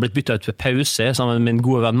 Jeg har blitt byttet ut ved pause sammen med min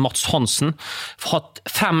gode venn Mats Hansen. Hatt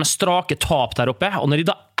 5 strake tap der oppe, og når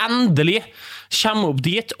de da endelig kommer opp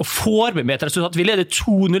dit og får med meg et resultat, vi leder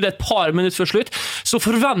 2-0 et par minutter før slutt, så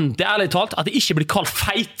forventer jeg ærlig talt at jeg ikke blir kalt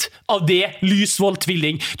feit av det Lysvold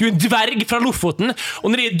Tvilling. Du er en dverg fra Lofoten, og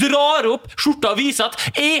når jeg drar opp skjorta og viser at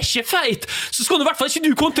jeg er ikke feit, så skal du i hvert fall ikke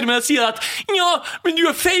du kontre med å si at ja, men du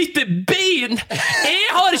har feite bein. Jeg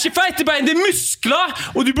har ikke feite bein, det er muskler,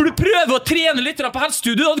 og du burde prøve å trene litt på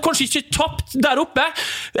helsestudio. Du hadde kanskje ikke tapt der oppe.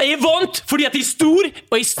 Jeg er vant fordi at jeg er stor,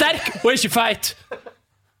 og jeg er sterk, og jeg er ikke feit.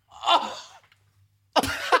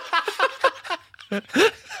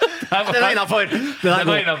 Den var innenfor.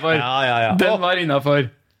 Den var innenfor.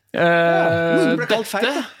 Noen ble kalt feit,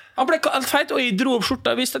 da. Han ble kalt feit, og jeg dro opp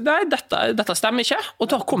skjorta og viste at nei, dette stemmer ikke.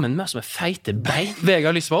 Og da kom han med som en feite bein.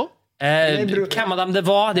 Vegard Lysvold? Hvem av dem det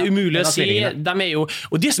var, det er umulig å si. De er jo,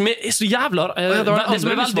 og det som er så jævla det som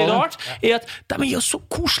er veldig rart, er at de er jo så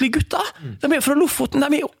koselige gutter. De er jo fra Lofoten,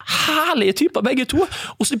 de er jo herlige typer begge to.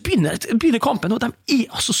 Og så begynner kampen, og de er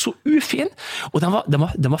altså så ufine. Og de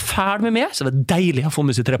var fæl med meg, så det var deilig å få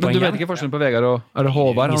med seg 3 poeng. Men du vet ikke forskjellen på Vegard og er det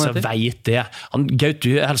Håvard? Jeg vet det. Han Gautu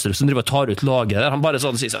Helsterud som driver og tar ut laget der, han bare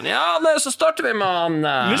sånn sier sånn, ja, så starter vi med han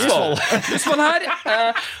Lysvold her.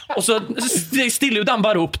 Og så stiller jo de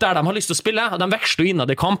bare opp der de har lyst til å spille, og de veksler jo inn av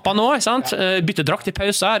de kampene nå, sant? Bytte drakt i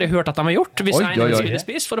pause, har jeg hørt at de har gjort, hvis en spiller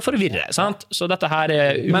spis for å forvirre, sant? Så dette her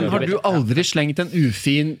er Men har du aldri slengt en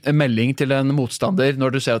ufin melding til en motstander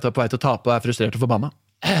når du ser at du er på vei til å tape og er frustrert og forbanna?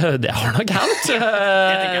 Det har nok hendt.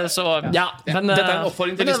 Så, ja, men, dette er en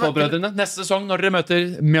oppfordring til Lysvold-brødrene. Neste sesong, når dere møter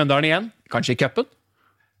Mjøndalen igjen, kanskje i cupen?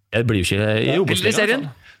 Det blir jo ikke i Obos-ligaen.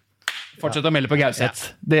 Fortsett å melde på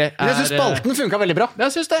Gauseth. Jeg synes spalten funket veldig bra.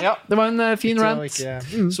 Jeg synes det. Det var en fin rant.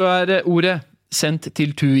 Så er ordet sendt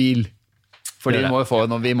til Tuil. Fordi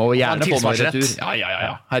vi må gjerne få noe retur.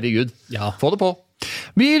 Ja. Herregud. Få det på.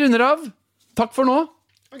 Vi runder av. Takk for nå.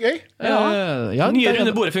 Okay. Nye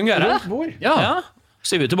runde bordet fungerer. Ja.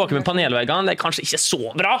 Så er vi tilbake med panelveggene. Det er kanskje ikke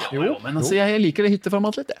så bra. Jo, men altså, jeg liker det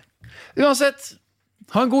hytteformat litt. Uansett,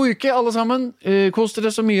 Ha en god uke, alle sammen. Kos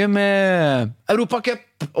dere så mye med Europacup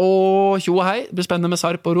og tjo og hei. Det blir spennende med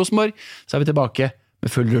Sarp og Rosenborg. Så er vi tilbake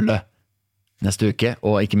med full rulle neste uke,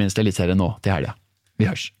 og ikke minst Eliteserien nå til helga. Vi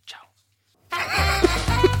hørs. Ciao.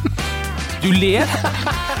 Du ler?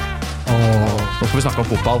 Nå får vi snakke om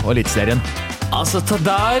fotball og Eliteserien. Altså, ta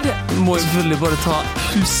der må jeg selvfølgelig bare ta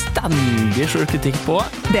fullstendig selvkritikk på.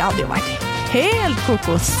 Det hadde jo vært helt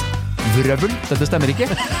kokos. Vrøvl, dette stemmer ikke.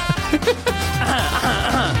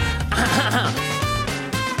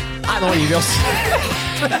 Nei, nå gir vi oss.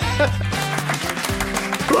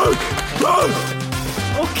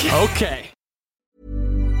 Okay.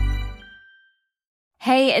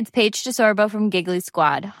 Hey, it's Paige DeSorbo from Giggly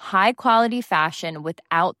Squad. High quality fashion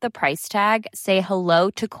without the price tag. Say hello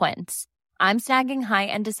to Quince. I'm snagging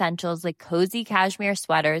high-end essentials like cozy cashmere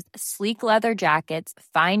sweaters, sleek leather jackets,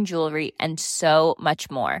 fine jewelry, and so much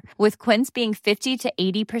more. With Quince being 50 to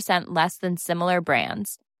 80% less than similar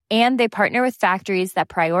brands. And they partner with factories that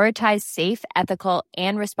prioritize safe, ethical,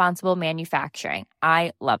 and responsible manufacturing.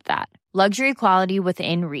 I love that. Luxury quality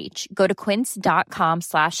within reach. Go to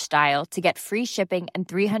quince.com/style to get free shipping and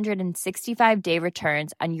 365-day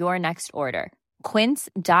returns on your next order.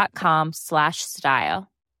 Quince.com/style.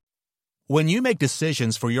 When you make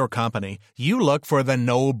decisions for your company, you look for the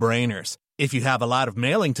no-brainers. If you have a lot of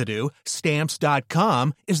mailing to do,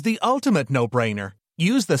 Stamps.com is the ultimate no-brainer.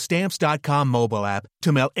 Use the Stamps.com mobile app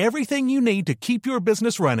to mail everything you need to keep your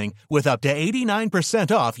business running with up to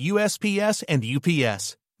 89% off USPS and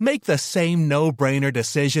UPS. Make the same no-brainer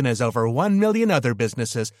decision as over 1 million other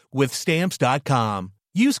businesses with Stamps.com.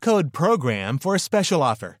 Use code PROGRAM for a special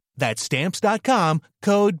offer. That's Stamps.com,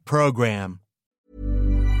 code PROGRAM.